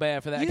I feel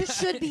bad for that guy. You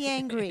should be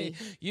angry.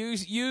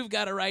 You've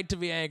got a right to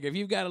be angry. If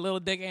you've got a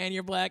little dick and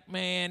you're black,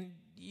 man,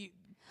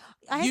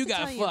 you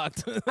got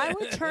fucked. I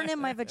would turn in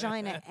my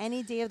vagina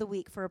any day of the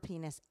week for a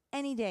penis.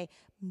 Any day.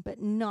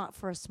 But not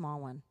for a small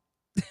one.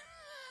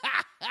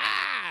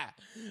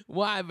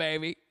 Why,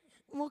 baby?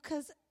 Well,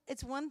 because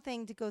it's one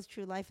thing to go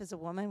through life as a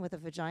woman with a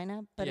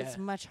vagina, but it's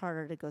much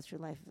harder to go through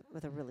life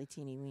with a really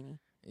teeny weenie.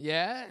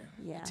 Yeah?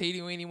 Yeah.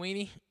 Teeny weeny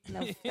weenie?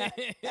 No,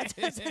 that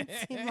doesn't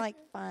seem like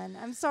fun.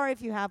 I'm sorry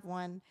if you have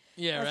one.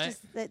 Yeah, That's right?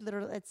 just, that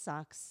literally, it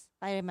sucks.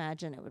 I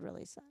imagine it would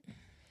really suck.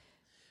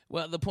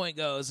 Well, the point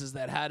goes is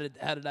that how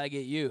did I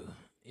get you?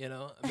 You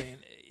know, I mean,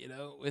 you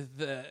know, with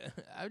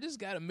I've just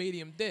got a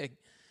medium dick.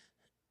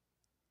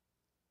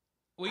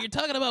 Well, you're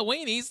talking about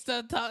weenies.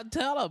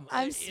 Tell them.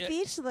 I'm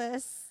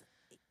speechless.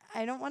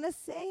 I don't want to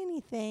say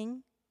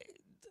anything.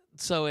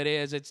 So it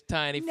is. It's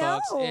tiny,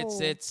 No. folks.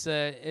 It's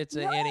a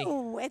innie.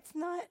 No, it's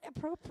not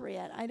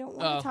appropriate. I don't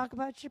want to talk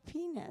about your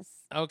penis.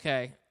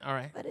 Okay, all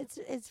right. But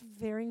it's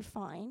very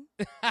fine.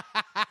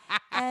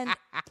 And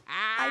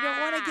I don't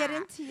want to get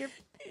into your...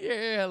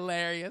 You're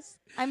hilarious.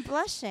 I'm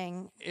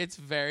blushing. It's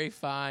very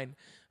fine.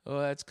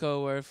 Well, that's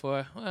code word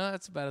for. Well,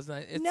 that's about as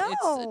nice. It's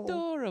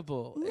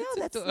adorable. No,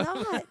 it's that's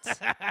not.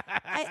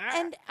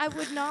 I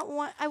would not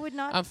want... I would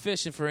not... I'm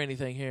fishing for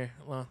anything here.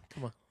 Well,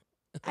 come on.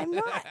 I'm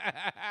not...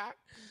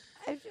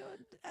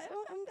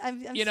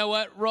 I'm You know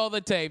what? Roll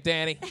the tape,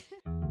 Danny.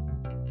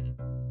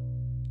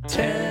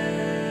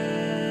 10.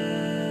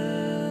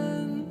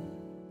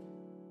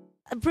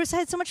 Bruce, I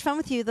had so much fun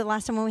with you the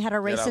last time when we had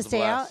our Yeah, that was racist a day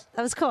blast. out.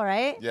 That was cool,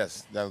 right?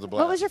 Yes, that was a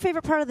blast. What was your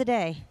favorite part of the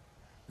day?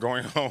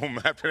 Going home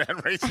after that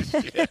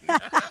racist shit.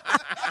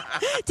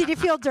 Did you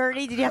feel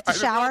dirty? Did you have to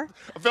shower?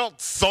 I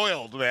felt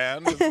soiled,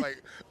 man. It's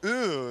like,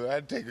 ooh, I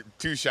had to take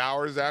 2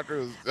 showers after.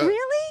 It was,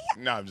 Really?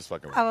 No, I'm just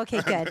fucking with Oh,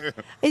 okay, good.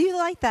 You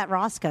like that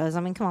Roscoe's.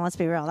 I mean, come on, let's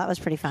be real. That was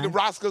pretty you. fun.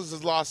 Roscoe's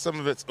has lost some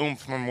of its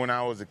oomph from when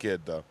I was a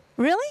kid, though.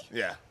 Really?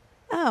 Yeah.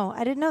 Oh,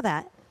 I didn't know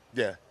that.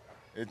 Yeah.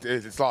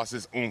 It's lost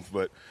its oomph,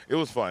 but it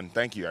was fun.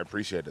 Thank you. I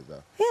appreciate it,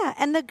 though. Yeah,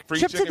 and the Free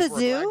trip to chicken the for a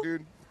black zoo,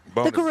 dude? the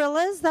Bonus.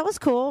 gorillas, that was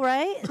cool,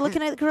 right?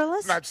 Looking at the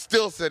gorillas? And I'd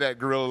still say that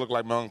gorilla looked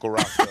like my Uncle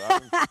Roscoe. I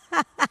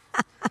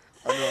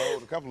know I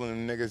owed a couple of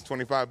them niggas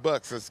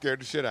 $25. That scared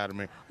the shit out of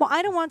me. Well,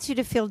 I don't want you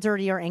to feel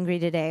dirty or angry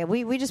today.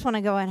 We just want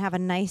to go and have a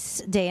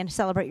nice day and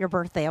celebrate your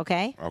birthday,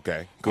 okay?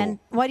 Okay, cool. And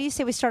why do you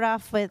say we start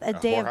off with a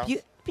day of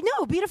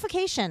whorehouse?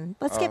 beautification?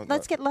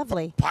 Let's get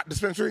lovely. Pot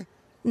dispensary?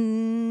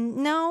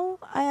 No,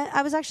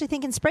 I was actually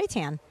thinking spray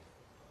tan.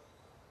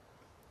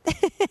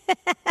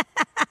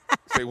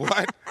 Say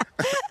what?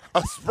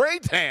 A spray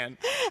tan?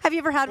 Have you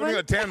ever had What, are one?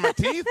 you gonna tan my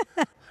teeth?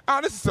 Oh,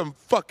 this is some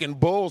fucking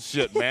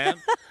bullshit,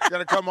 man.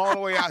 Gotta come all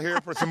the way out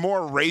here for some more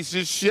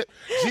racist shit?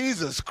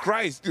 Jesus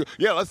Christ. Dude.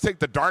 Yeah, let's take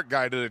the dark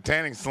guy to the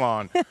tanning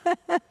salon.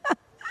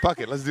 Fuck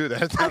it, let's do that.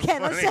 That's Okay,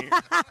 funny.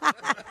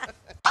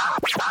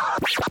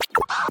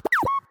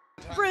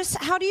 Bruce,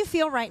 how do you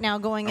feel right now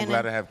going I'm in?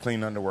 glad I have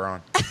clean underwear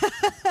on.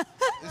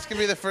 This could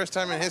be the first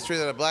time in history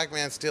that a black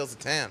man steals a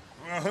tan.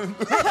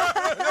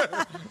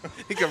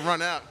 He could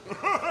run out.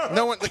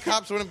 No one, the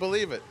cops wouldn't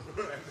believe it.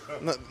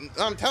 No,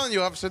 I'm telling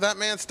you, officer, that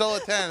man stole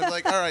a tan. It's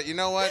like, all right, you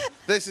know what?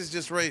 This is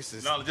just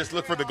racist. No, just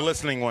look for the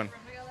glistening one.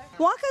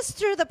 Walk us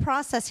through the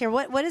process here.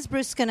 What is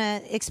Bruce going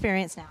to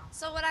experience now?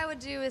 So what I would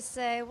do is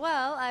say,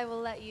 well, I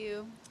will let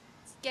you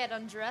get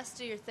undressed,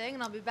 do your thing,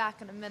 and I'll be back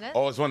in a minute.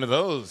 Oh, it's one of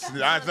those. It's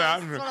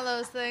one of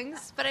those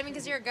things. But I mean,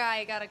 because you're a guy,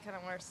 you gotta kind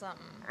of wear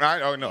something.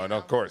 Oh no,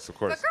 of course. But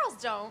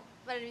girls don't.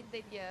 But I mean,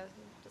 it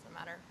doesn't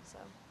matter. So.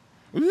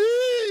 Woo!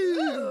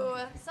 Ooh.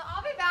 So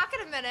I'll be back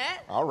in a minute.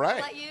 All right.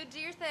 I'll let you do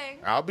your thing.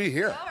 I'll be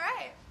here. All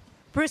right.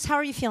 Bruce, how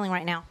are you feeling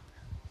right now?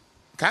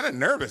 Kind of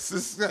nervous.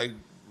 This is like,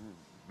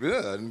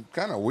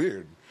 kind of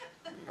weird.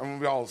 I'm gonna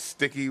be all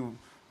sticky.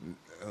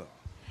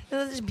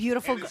 This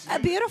a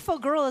beautiful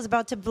girl is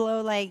about to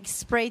blow like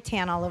spray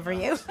tan all over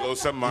you. Blow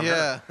something on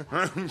her.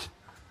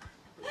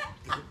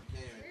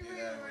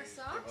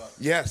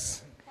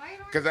 Yes.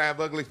 Because I have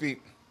ugly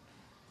feet.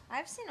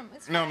 I've seen them.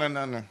 It's No. fine.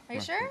 Are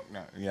you sure?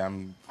 No, yeah,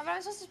 I'm. How about I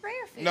supposed to spray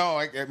your feet?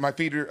 No, my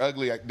feet are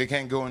ugly. They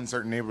can't go in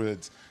certain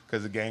neighborhoods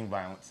because of gang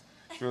violence.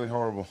 It's really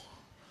horrible.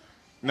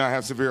 No, I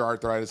have severe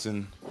arthritis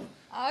and.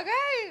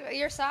 Okay,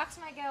 your socks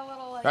might get a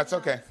little like, That's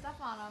okay. stuff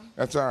on them.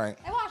 That's all right.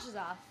 It washes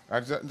off.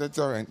 That's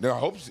all right. No,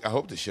 I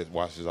hope the shit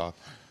washes off.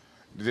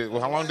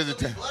 How long does it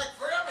take?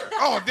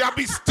 Oh, I'll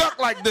be stuck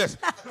like this.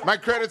 My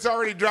credit's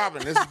already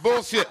dropping. This is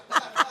bullshit.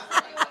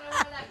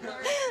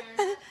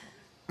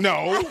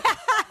 No.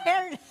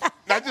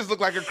 I just look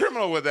like a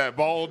criminal with that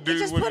bald dude.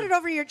 Just put it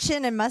over your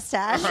chin and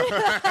mustache.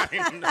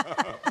 I know.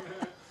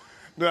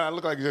 No, I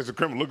look like just a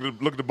criminal.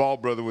 Look at the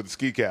bald brother with the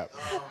ski cap.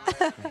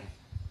 Let's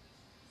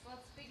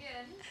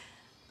begin.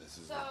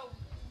 So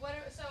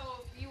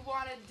you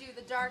want to do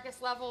the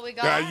darkest level we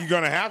got? Yeah, you're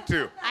gonna have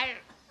to.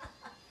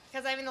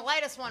 Because I mean the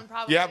lightest one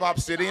probably. You have is the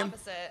obsidian?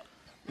 opposite.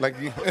 Like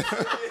you.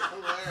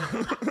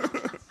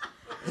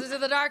 This is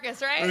the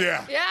darkest, right?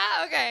 Yeah.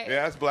 Yeah. Okay.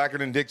 Yeah, it's blacker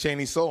than Dick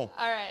Cheney's soul.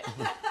 All right.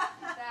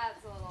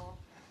 That's a little.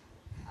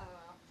 I don't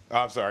know. Oh,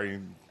 I'm sorry.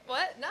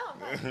 What? No.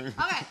 I'm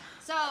not. Okay.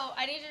 So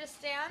I need you to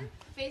stand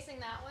facing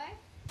that way.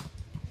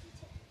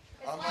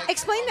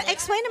 Explain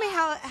to me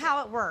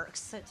how it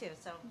works too.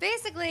 So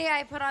Basically,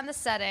 I put on the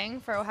setting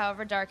for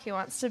however dark he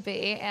wants to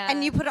be,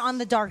 and you put it on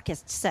the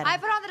darkest setting. I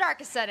put on the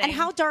darkest setting. And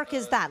how dark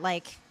is that?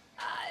 Like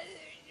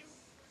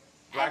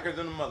Blacker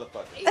than a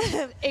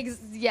motherfucker.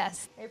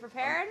 Yes. Are you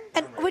prepared?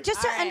 And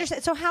just to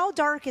understand, so how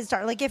dark is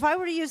dark? Like if I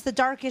were to use the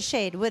darkest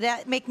shade, would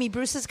that make me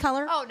Bruce's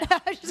color? Oh no.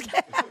 I'm just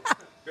kidding.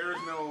 There's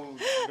no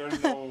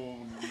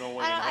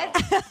way.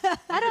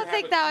 I don't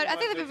think that would. I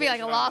think it would be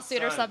like a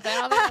lawsuit or something.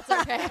 I don't think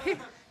that's okay.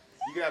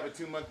 You could have a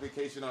 2-month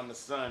vacation on the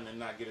sun and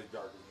not get as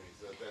dark as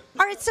me. So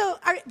All right, so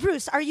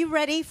Bruce, are you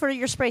ready for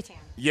your spray tan?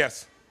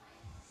 yes.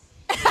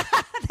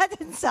 That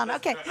didn't sound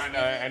okay.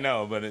 I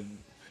know, but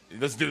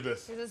let's do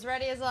this. He's as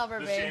ready as I'll ever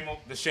be.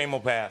 The shame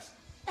will pass.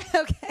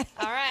 Okay.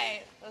 All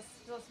right, let's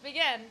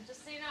begin.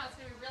 Just so you know, it's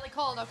gonna be really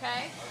cold.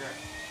 Okay. Okay.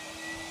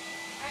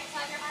 All right, so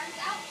have your arms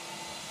out.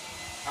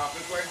 Out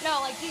this way?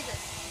 No, like Jesus.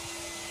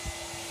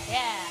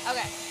 Yeah.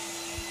 Okay.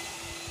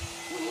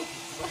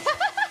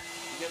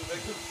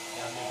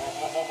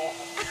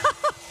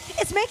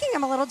 It's making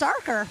him a little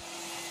darker.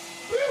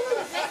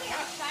 It's making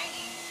him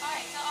shiny. All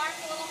right, so arms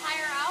a little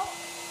higher out.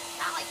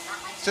 Not like.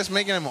 It's just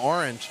making him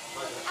orange.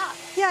 Up.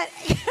 Yeah,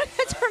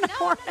 it's turned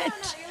No, orange. you look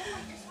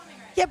like you're swimming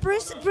right Yeah,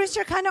 Bruce,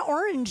 you're kind of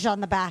orange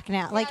on the back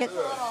now. now. Like Yeah, it. just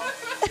a little.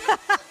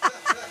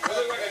 I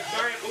look like a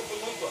giant Oompa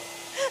Loompa.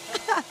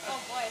 Oh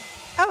boy.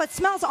 Oh, it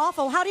smells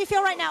awful. How do you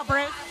feel right now,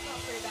 Bruce? That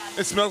smells pretty bad.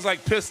 It smells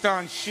like pissed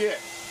on shit.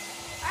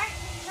 All right,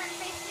 turn and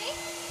face me.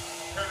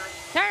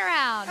 Turn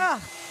around.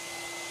 Oh,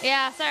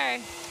 Yeah, sorry.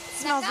 it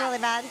smells really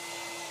bad.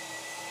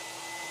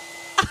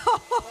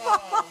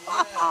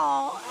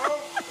 Oh,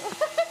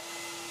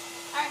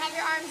 All right, have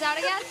your arms out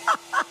again.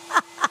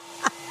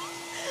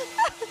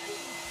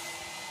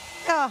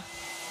 oh.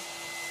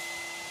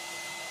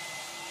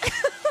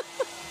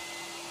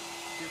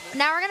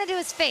 Now we're gonna do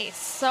his face.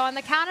 So on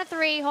the count of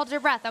 3, hold your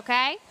breath,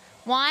 okay?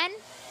 1,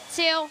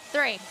 2,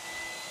 3.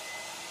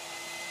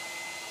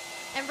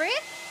 And breathe.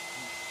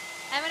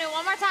 I'm gonna do it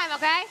one more time,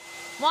 okay?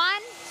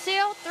 1,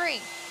 2,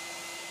 3.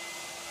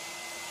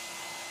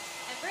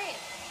 And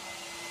breathe.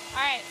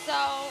 All right,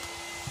 so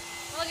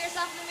look at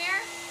yourself in the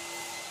mirror.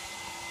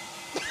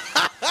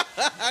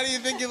 How do you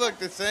think you look?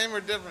 The same or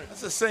different?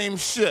 That's the same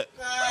shit.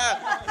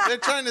 They're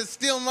trying to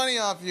steal money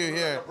off you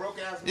here.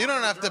 You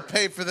don't have to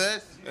pay for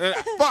this.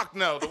 Fuck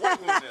no, the white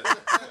woman is.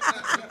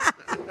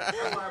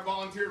 That's why I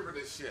volunteered for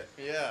this shit.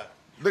 Yeah.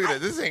 Look at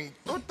this. This ain't.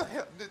 What the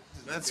hell?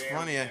 That's Damn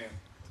funny. man.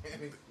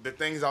 The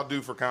things I'll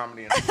do for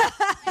comedy.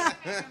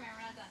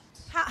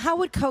 How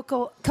would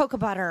cocoa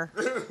butter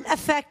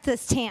affect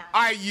this tan?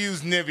 I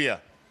use Nivea.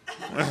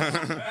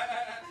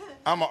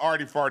 I'm an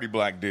arty farty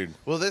black dude.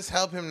 Will this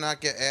help him not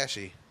get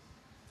ashy?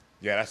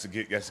 Yeah, that's a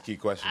key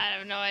question. I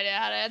have no idea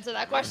how to answer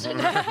that question.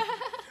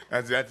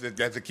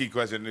 That's a key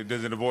question.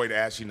 Does it avoid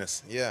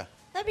ashiness? Yeah.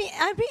 Let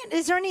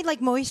Is there any like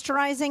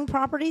moisturizing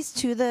properties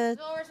to the?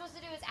 So what we're supposed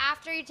to do is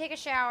after you take a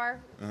shower,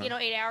 8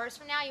 hours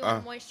from now, you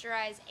want to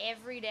moisturize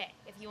every day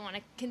if you want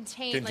to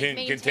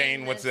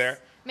maintain what's there.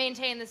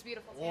 Maintain this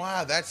beautiful tan.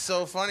 Wow, that's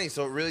so funny.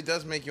 So it really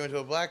does make you into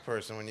a black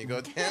person when you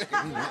go tanning.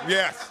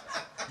 Yes.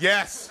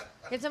 Yes.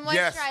 You have to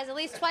moisturize at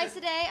least twice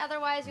a day,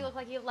 otherwise you look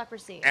like you have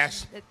leprosy.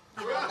 Ash.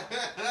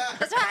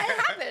 That's how it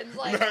happens.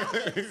 Like,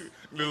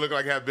 You look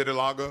like you have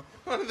vitiligo.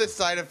 One of the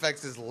side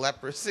effects is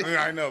leprosy.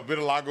 Yeah, I know.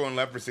 Vitiligo and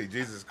leprosy.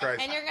 Jesus Christ.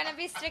 and you're gonna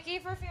be sticky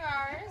for a few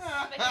hours.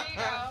 But here you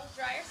go.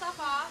 Dry yourself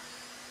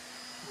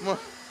off. Well,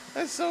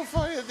 that's so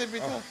funny that they'd be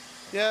told.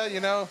 Yeah,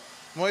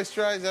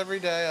 moisturize every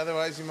day,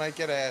 otherwise you might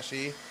get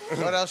ashy.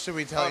 What else should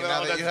we tell you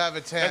now that you have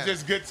a tan? That's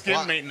just good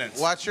skin maintenance.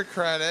 Watch your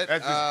credit.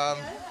 That's just,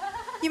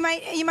 You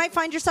might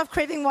find yourself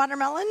craving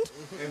watermelon.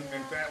 and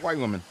fat white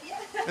women.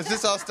 Is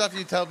this all stuff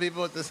you tell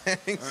people at the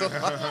tanning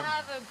salon? I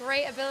have a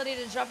great ability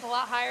to jump a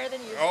lot higher than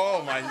you.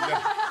 Oh my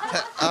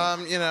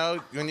God.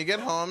 When you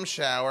get home,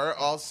 shower.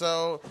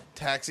 Also,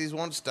 taxis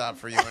won't stop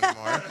for you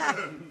anymore.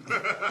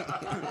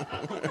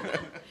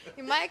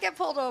 You might get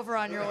pulled over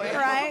on your way.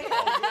 Right.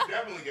 Oh, you'll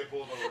definitely get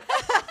pulled over.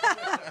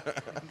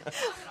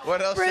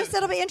 What else? Bruce,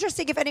 it'll be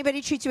interesting if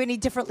anybody treats you any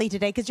differently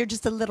today because you're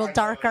just a little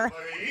darker.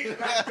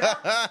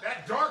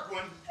 That dark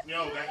one,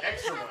 that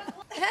extra one.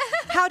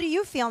 How do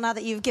you feel now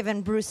that you've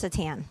given Bruce a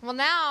tan? Well,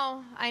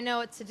 now I know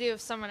what to do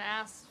if someone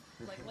asks,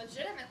 like,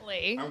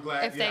 legitimately, I'm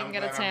glad, if they can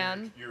get a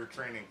tan. You're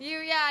training.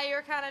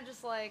 You're kind of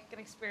just like an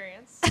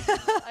experience.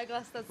 I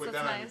guess that's Put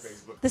that on your nice.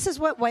 Facebook. This is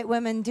what white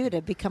women do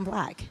to become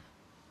black.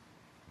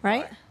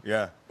 Right?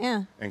 Yeah.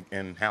 Yeah.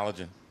 And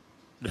halogen.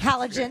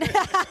 Halogen.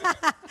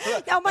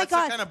 Oh my That's the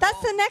God. kind of That's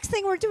ball- the next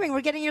thing we're doing.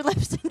 We're getting your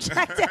lips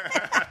injected.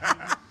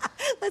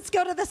 Let's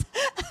go to this.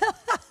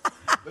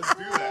 Let's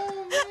do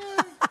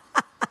that.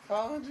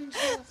 Collagen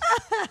shots.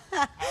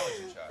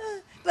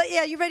 But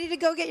yeah, you ready to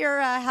go get your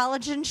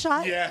halogen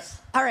shot?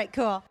 Yes. All right,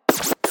 cool.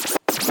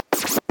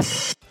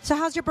 So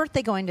how's your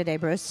birthday going today,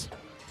 Bruce?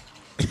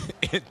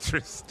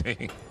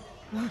 Interesting.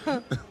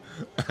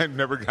 I've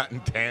never gotten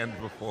tanned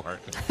before,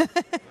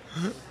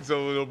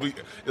 so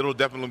it'll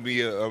definitely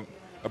be a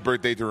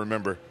birthday to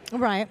remember.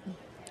 Right.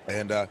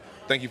 And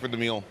thank you for the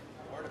meal.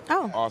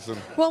 Oh. Awesome.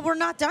 Well, we're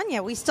not done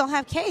yet. We still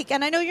have cake,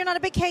 and I know you're not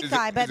a big cake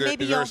guy, but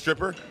maybe is you'll. there a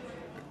stripper?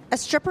 A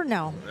stripper?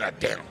 No. God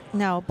damn.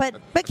 No, but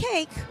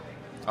cake.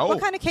 Oh.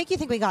 What kind of cake you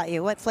think we got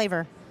you? What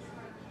flavor?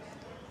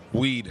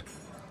 Weed.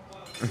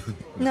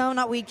 No,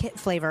 not weed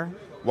flavor.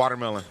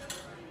 Watermelon.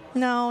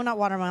 No, not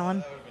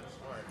watermelon.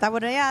 That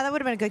would have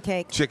been a good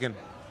cake. Chicken.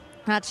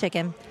 Not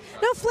chicken.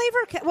 No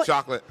flavor.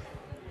 Chocolate.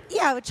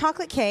 Yeah, a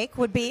chocolate cake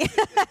would be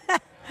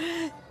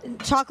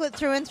chocolate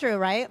through and through,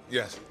 right?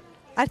 Yes.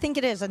 I think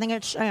it is. I think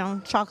it's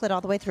chocolate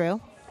all the way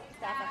through.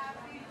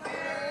 Happy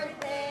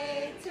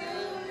birthday to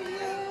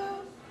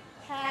you.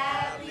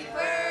 Happy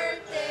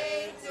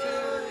birthday to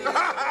you.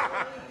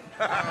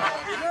 Happy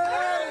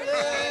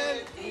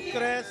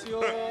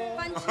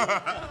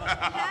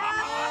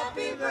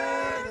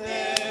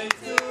birthday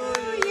to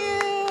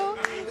you.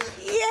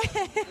 Yeah.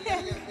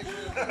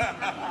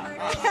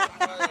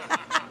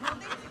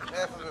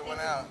 Half of it went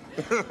out.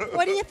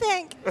 What do you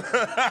think?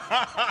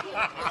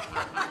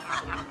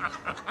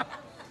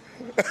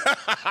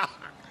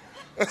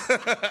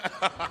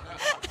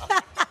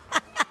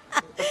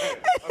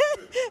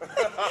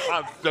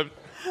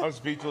 I'm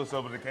speechless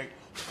over the cake.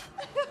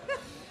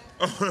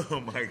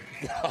 Oh my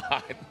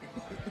God.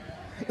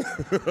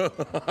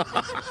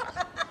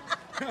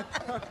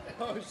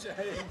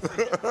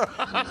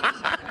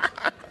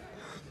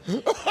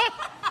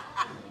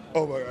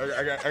 Oh my!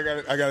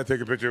 I gotta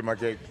take a picture of my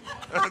cake.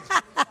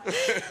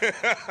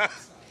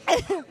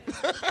 Should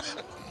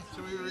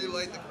we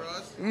relight the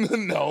cross?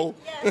 No.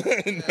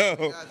 You No.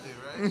 got to,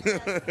 right? You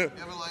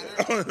have a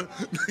lighter?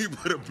 You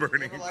put a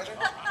burning.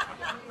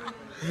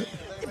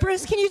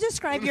 Bruce, can you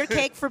describe your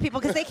cake for people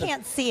because they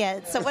can't see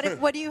it? So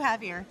what do you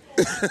have here?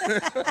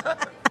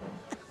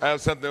 I have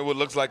something that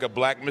looks like a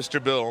black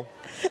Mr. Bill.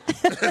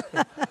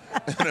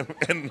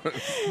 and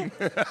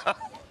It's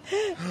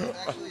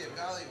actually a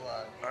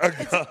gollywog.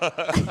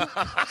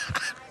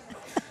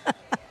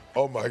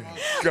 Oh my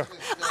God!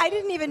 I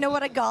didn't even know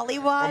what a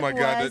gollywog Oh my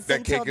God! was That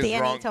until cake is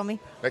Danny wrong. told me.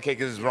 That cake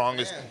is as wrong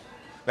as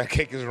that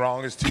cake is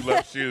wrong as two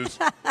left shoes.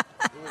 It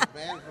was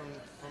banned from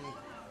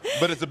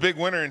But it's a big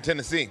winner in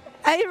Tennessee.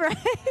 Right.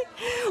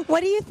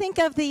 What do you think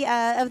of the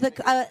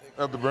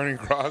Of the Burning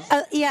Cross.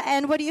 yeah?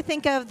 And what do you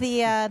think of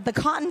the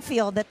cotton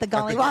field that the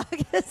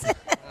gollywog is in?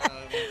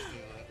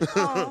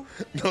 Oh.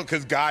 No,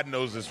 because God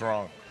knows it's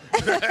wrong.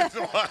 That's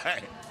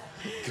why.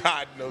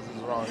 God knows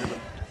it's wrong.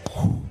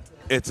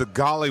 It's a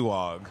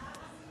gollywog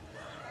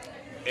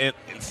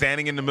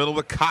standing in the middle of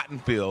a cotton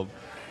field,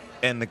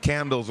 and the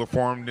candles are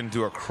formed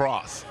into a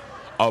cross,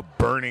 a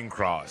burning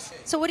cross.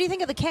 So what do you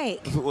think of the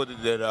cake? What,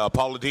 did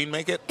Paula Deen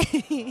make it?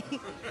 A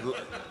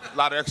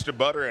lot of extra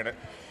butter in it.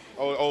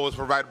 Oh, it was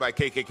provided by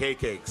KKK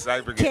Cakes.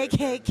 I forget.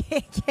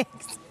 KKK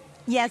cakes.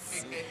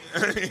 Yes.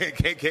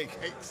 KKK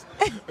Cakes.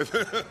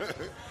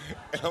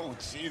 Oh,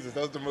 Jesus.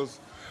 That was the most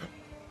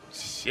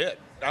Shit.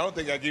 I don't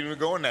think I can even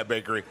go in that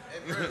bakery.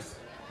 Hey, Bruce,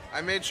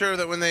 I made sure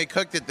that when they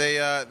cooked it,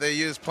 they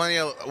used plenty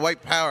of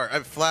white flour.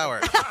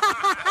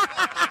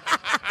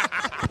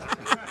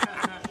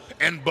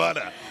 And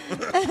butter.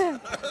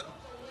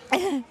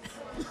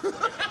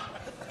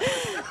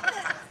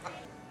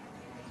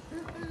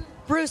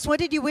 Bruce, what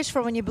did you wish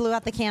for when you blew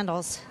out the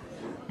candles?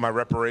 My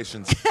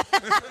reparations.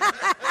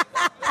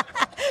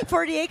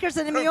 40 acres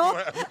and a mule?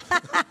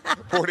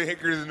 40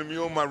 acres and a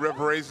mule, my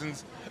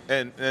reparations,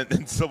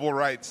 and civil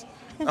rights.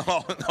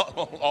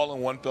 All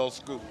in one fell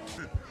scoop.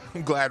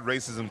 I'm glad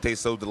racism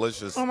tastes so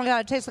delicious. Oh, my God.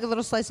 It tastes like a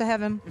little slice of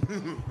heaven.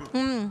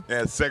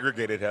 Yeah,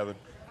 segregated heaven.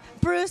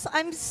 Bruce,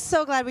 I'm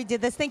so glad we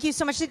did this. Thank you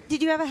so much.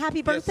 Did you have a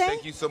happy birthday? Yes,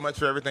 thank you so much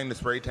for everything, the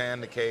spray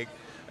tan, the cake.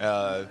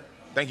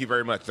 Thank you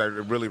very much. I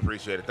really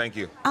appreciate it. Thank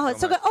you. Oh,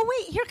 it's so good. Oh,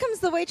 wait. Here comes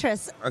the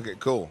waitress. Okay,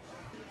 cool.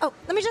 Oh,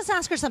 let me just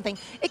ask her something.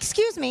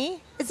 Excuse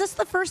me. Is this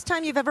the first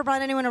time you've ever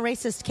brought anyone a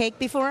racist cake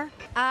before?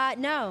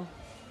 No.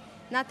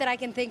 Not that I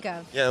can think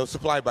of. Yeah, it was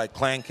supplied by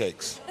Clan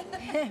Cakes.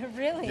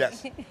 Really?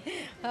 Yes.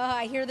 Oh,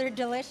 I hear they're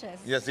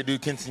delicious. Yes, they do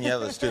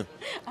quinceañeras, too.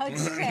 Oh, do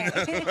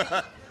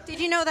they? Did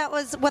you know that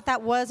was what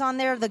that was on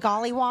there, the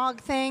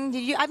gollywog thing?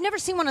 Did you? I've never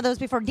seen one of those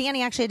before.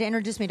 Danny actually had to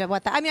introduce me to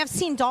what that. I mean, I've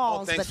seen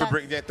dolls. Thanks but for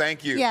bringing that.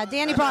 Thank you. Yeah,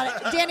 Danny brought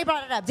it. Danny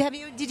brought it up.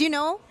 Did you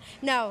know?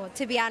 No,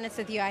 to be honest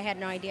with you, I had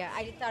no idea.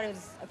 I just thought it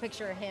was a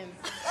picture of him.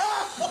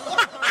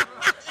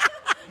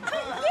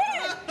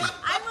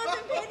 I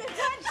wasn't paying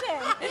attention.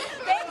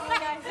 Thanks,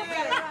 guys. I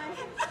gotta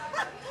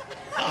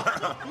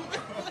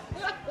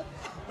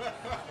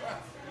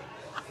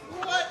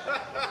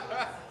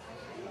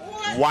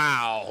run.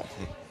 Wow.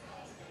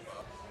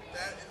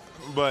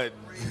 But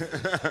you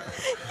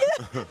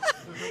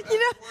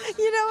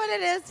know what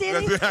it is,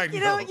 Danny. You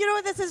know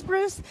what this is,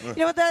 Bruce. You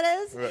know what that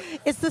is? What?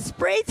 It's the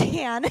spray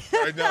tan.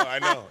 I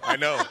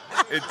know.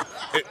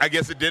 I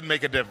guess it did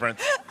make a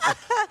difference.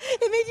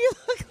 It made you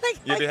look like.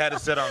 Yeah, they had to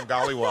sit on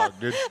gollywog,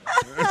 dude.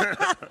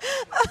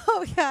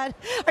 Oh God,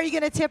 are you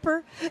gonna tip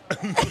her?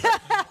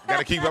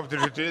 Gotta keep up the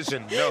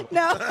tradition.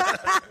 No.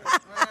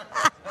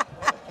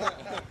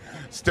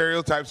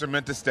 Stereotypes are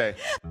meant to stay.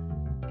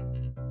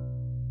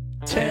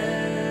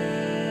 10.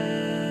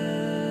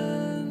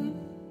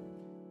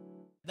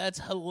 That's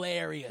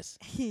hilarious.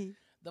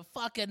 The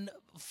fucking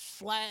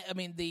flag. I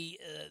mean, the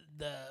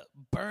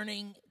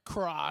burning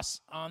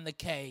cross on the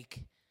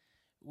cake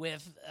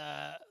with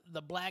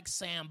the black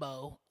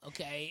Sambo,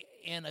 okay,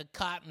 in a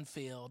cotton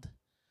field.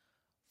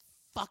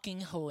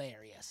 Fucking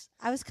hilarious.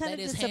 I was kind of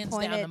disappointed. That is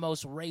hands down the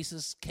most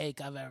racist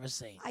cake I've ever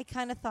seen. I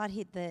kind of thought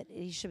that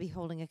he should be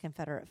holding a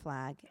Confederate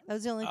flag. That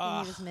was the only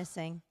thing he was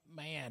missing.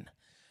 Man,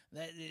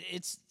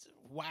 it's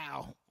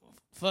wow.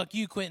 Fuck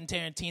you, Quentin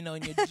Tarantino,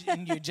 and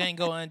your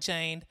Django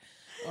Unchained.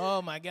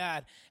 Oh my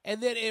God! And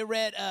then it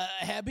read,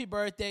 "Happy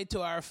birthday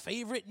to our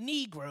favorite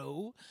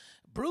Negro,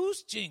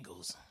 Bruce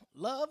Jingles.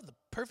 Love the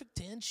Perfect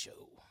 10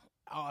 show.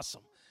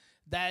 Awesome.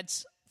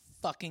 That's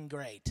fucking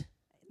great.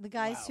 The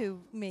guys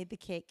who made the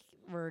cake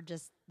were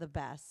just the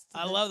best.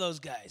 I love those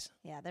guys.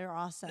 Yeah, they're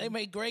awesome. They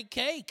make great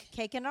cake.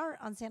 Cake and art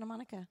on Santa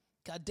Monica.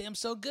 Goddamn,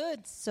 so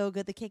good. So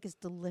good. The cake is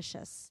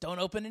delicious. Don't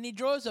open any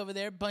drawers over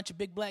there. A bunch of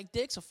big black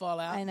dicks will fall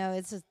out. I know.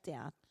 It's just,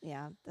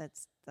 yeah.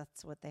 That's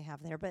what they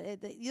have there.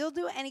 But you'll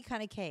do any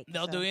kind of cake.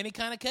 They'll do any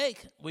kind of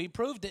cake. We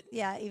proved it.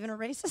 Yeah, even a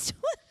racist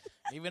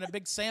one. Even a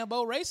big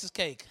Sambo racist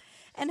cake.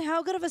 And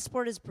how good of a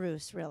sport is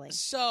Bruce, really?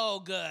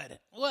 So good.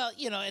 Well,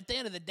 at the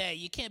end of the day,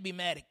 you can't be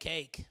mad at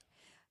cake.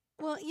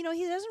 Well, he doesn't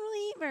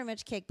really eat very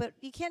much cake, but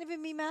you can't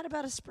even be mad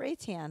about a spray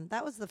tan.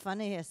 That was the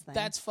funniest thing.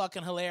 That's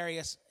fucking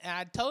hilarious. And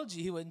I told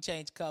you he wouldn't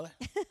change color.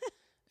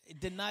 It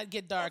did not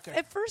get darker.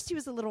 At first, he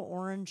was a little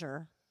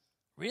oranger.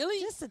 Really?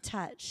 Just a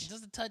touch.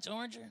 Just a touch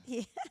oranger?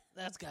 Yeah.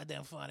 That's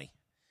goddamn funny.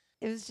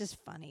 It was just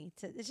funny.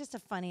 It's just a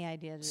funny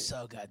idea.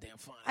 So goddamn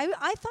funny.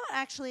 I thought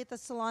actually at the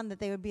salon that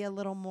they would be a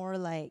little more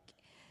like.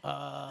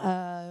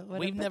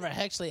 We've never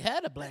actually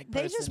had a black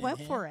person. They just went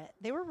here. for it.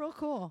 They were real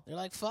cool. They're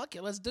like, fuck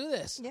it, let's do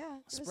this. Yeah.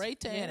 Spray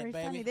tan it,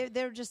 baby. Funny.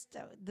 They're just,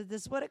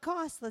 this is what it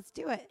costs. Let's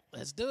do it.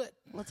 Let's do it.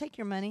 We'll take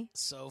your money.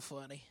 So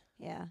funny.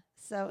 Yeah.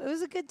 So it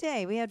was a good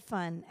day. We had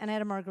fun. And I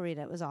had a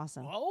margarita. It was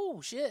awesome.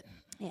 Oh, shit.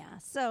 Yeah.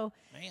 So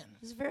man,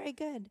 it was very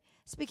good.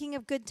 Speaking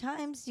of good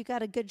times, you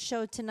got a good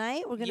show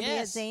tonight. We're going to be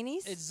at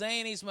Zany's. It's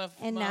Zany's, my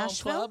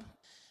Nashville. home club.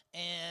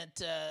 And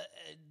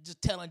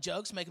just telling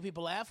jokes, making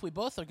people laugh. We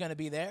both are going to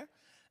be there.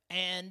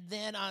 And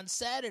then on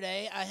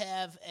Saturday, I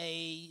have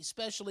a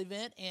special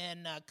event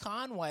in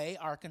Conway,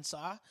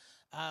 Arkansas,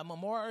 a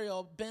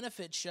memorial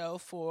benefit show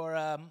for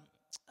a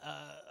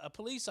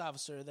police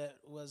officer that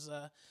was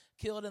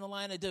killed in the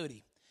line of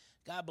duty.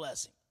 God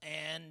bless him.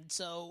 And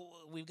so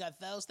we've got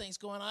those things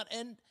going on.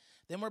 And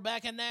then we're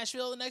back in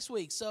Nashville the next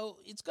week. So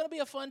it's going to be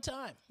a fun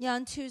time. Yeah,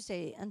 on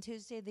Tuesday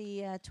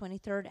the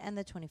 23rd and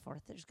the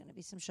 24th, there's going to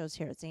be some shows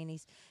here at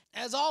Zany's.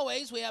 As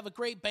always, we have a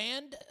great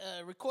band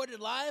recorded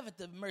live at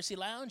the Mercy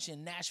Lounge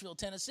in Nashville,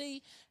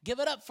 Tennessee. Give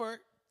it up for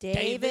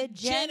David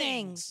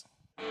Jennings.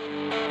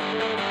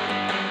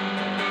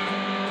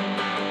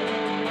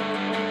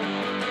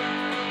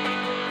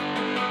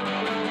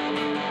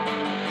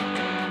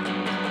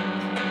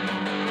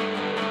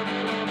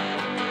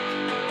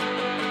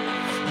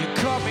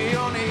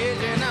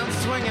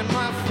 swinging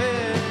my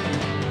fist.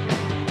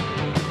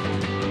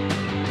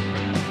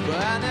 But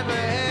I never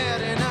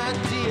had an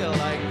idea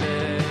like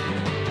that.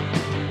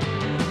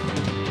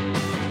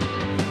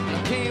 I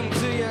came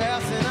to your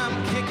house and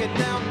I'm kicking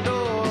down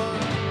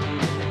doors.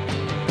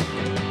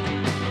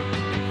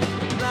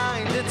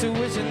 Blind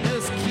intuition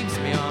just keeps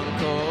me on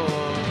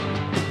course.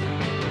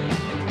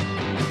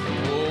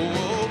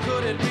 Oh,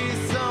 could it be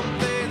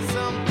something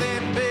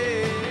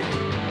big?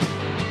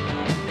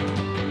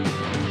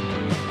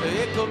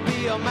 It could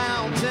be a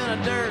mountain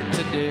of dirt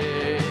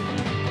today.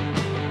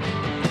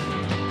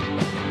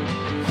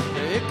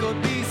 It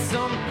could be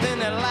something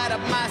that light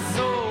up my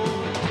soul.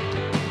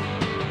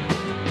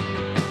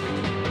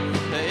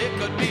 It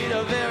could be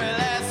the very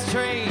last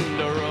train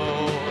to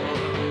roll.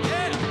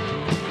 Yeah.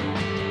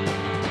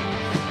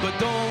 But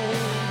don't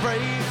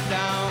break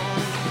down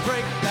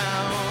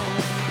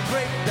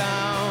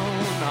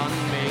on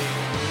me.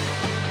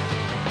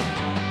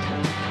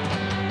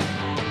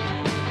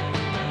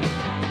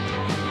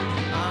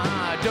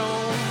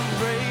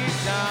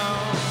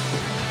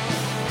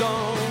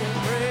 Don't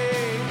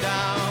break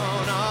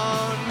down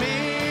on me.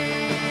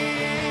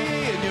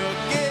 And you're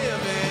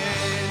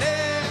giving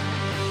it,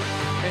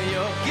 and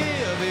you're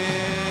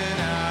giving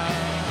out,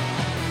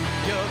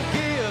 you're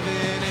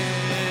giving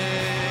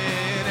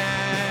it and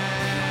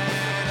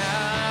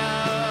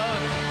out.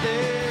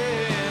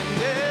 Then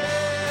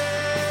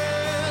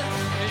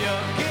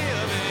you're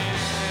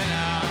giving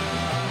out,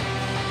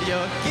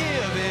 you're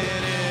giving it.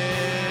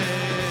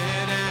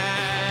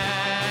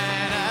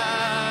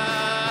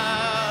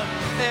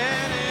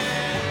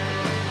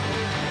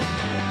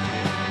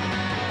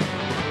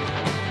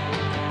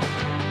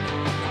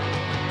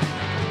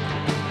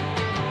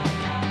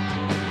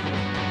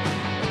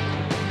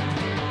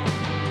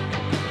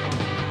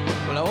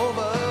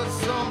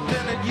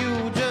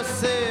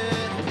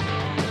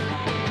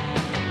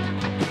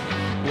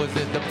 Was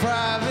it the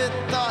private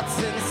thoughts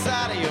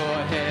inside of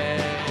your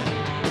head?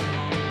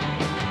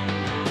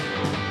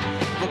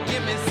 Well,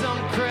 give me some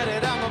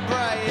credit, I'm a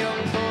bright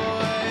young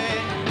boy.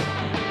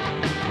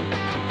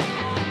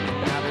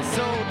 And I've been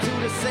sold to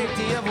the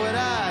safety of what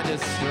I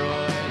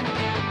destroyed.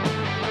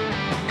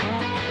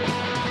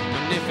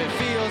 And if it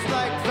feels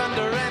like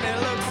thunder and it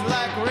looks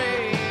like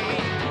rain,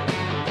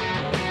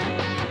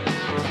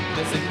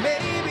 listen,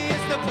 maybe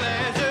it's the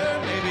pleasure,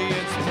 maybe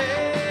it's pain.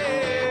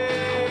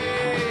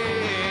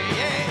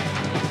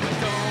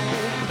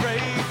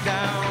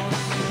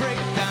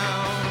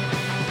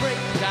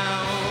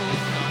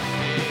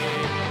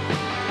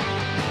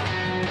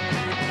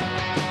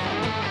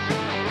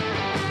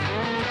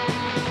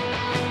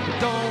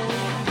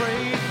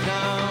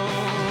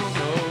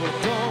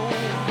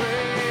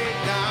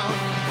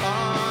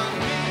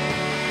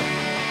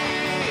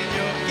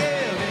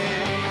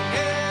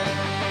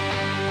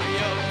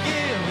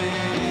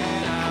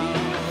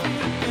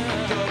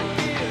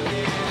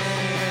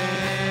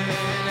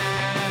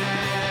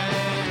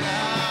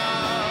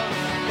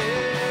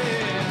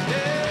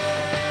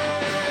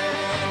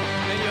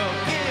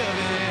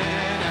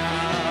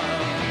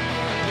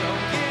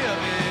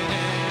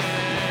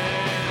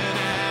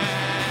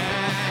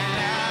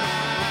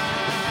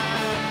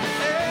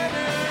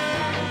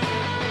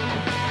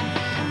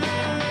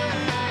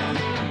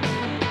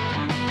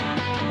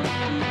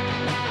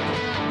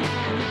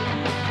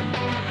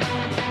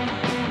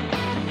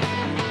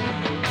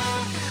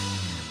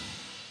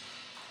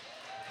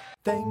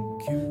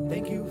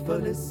 Thank you for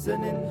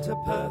listening to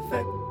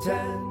Perfect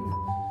 10.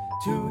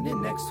 Tune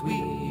in next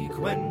week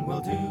when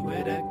we'll do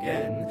it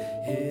again.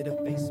 Hit a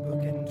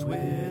Facebook and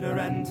Twitter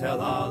and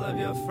tell all of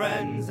your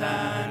friends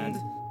and...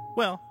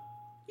 Well,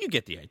 you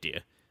get the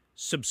idea.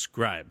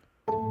 Subscribe.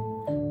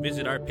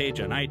 Visit our page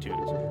on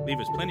iTunes. Leave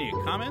us plenty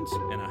of comments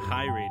and a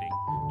high rating.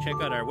 Check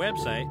out our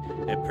website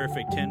at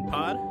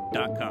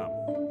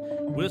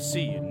perfect10pod.com. We'll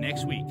see you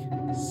next week,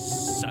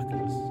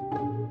 suckers.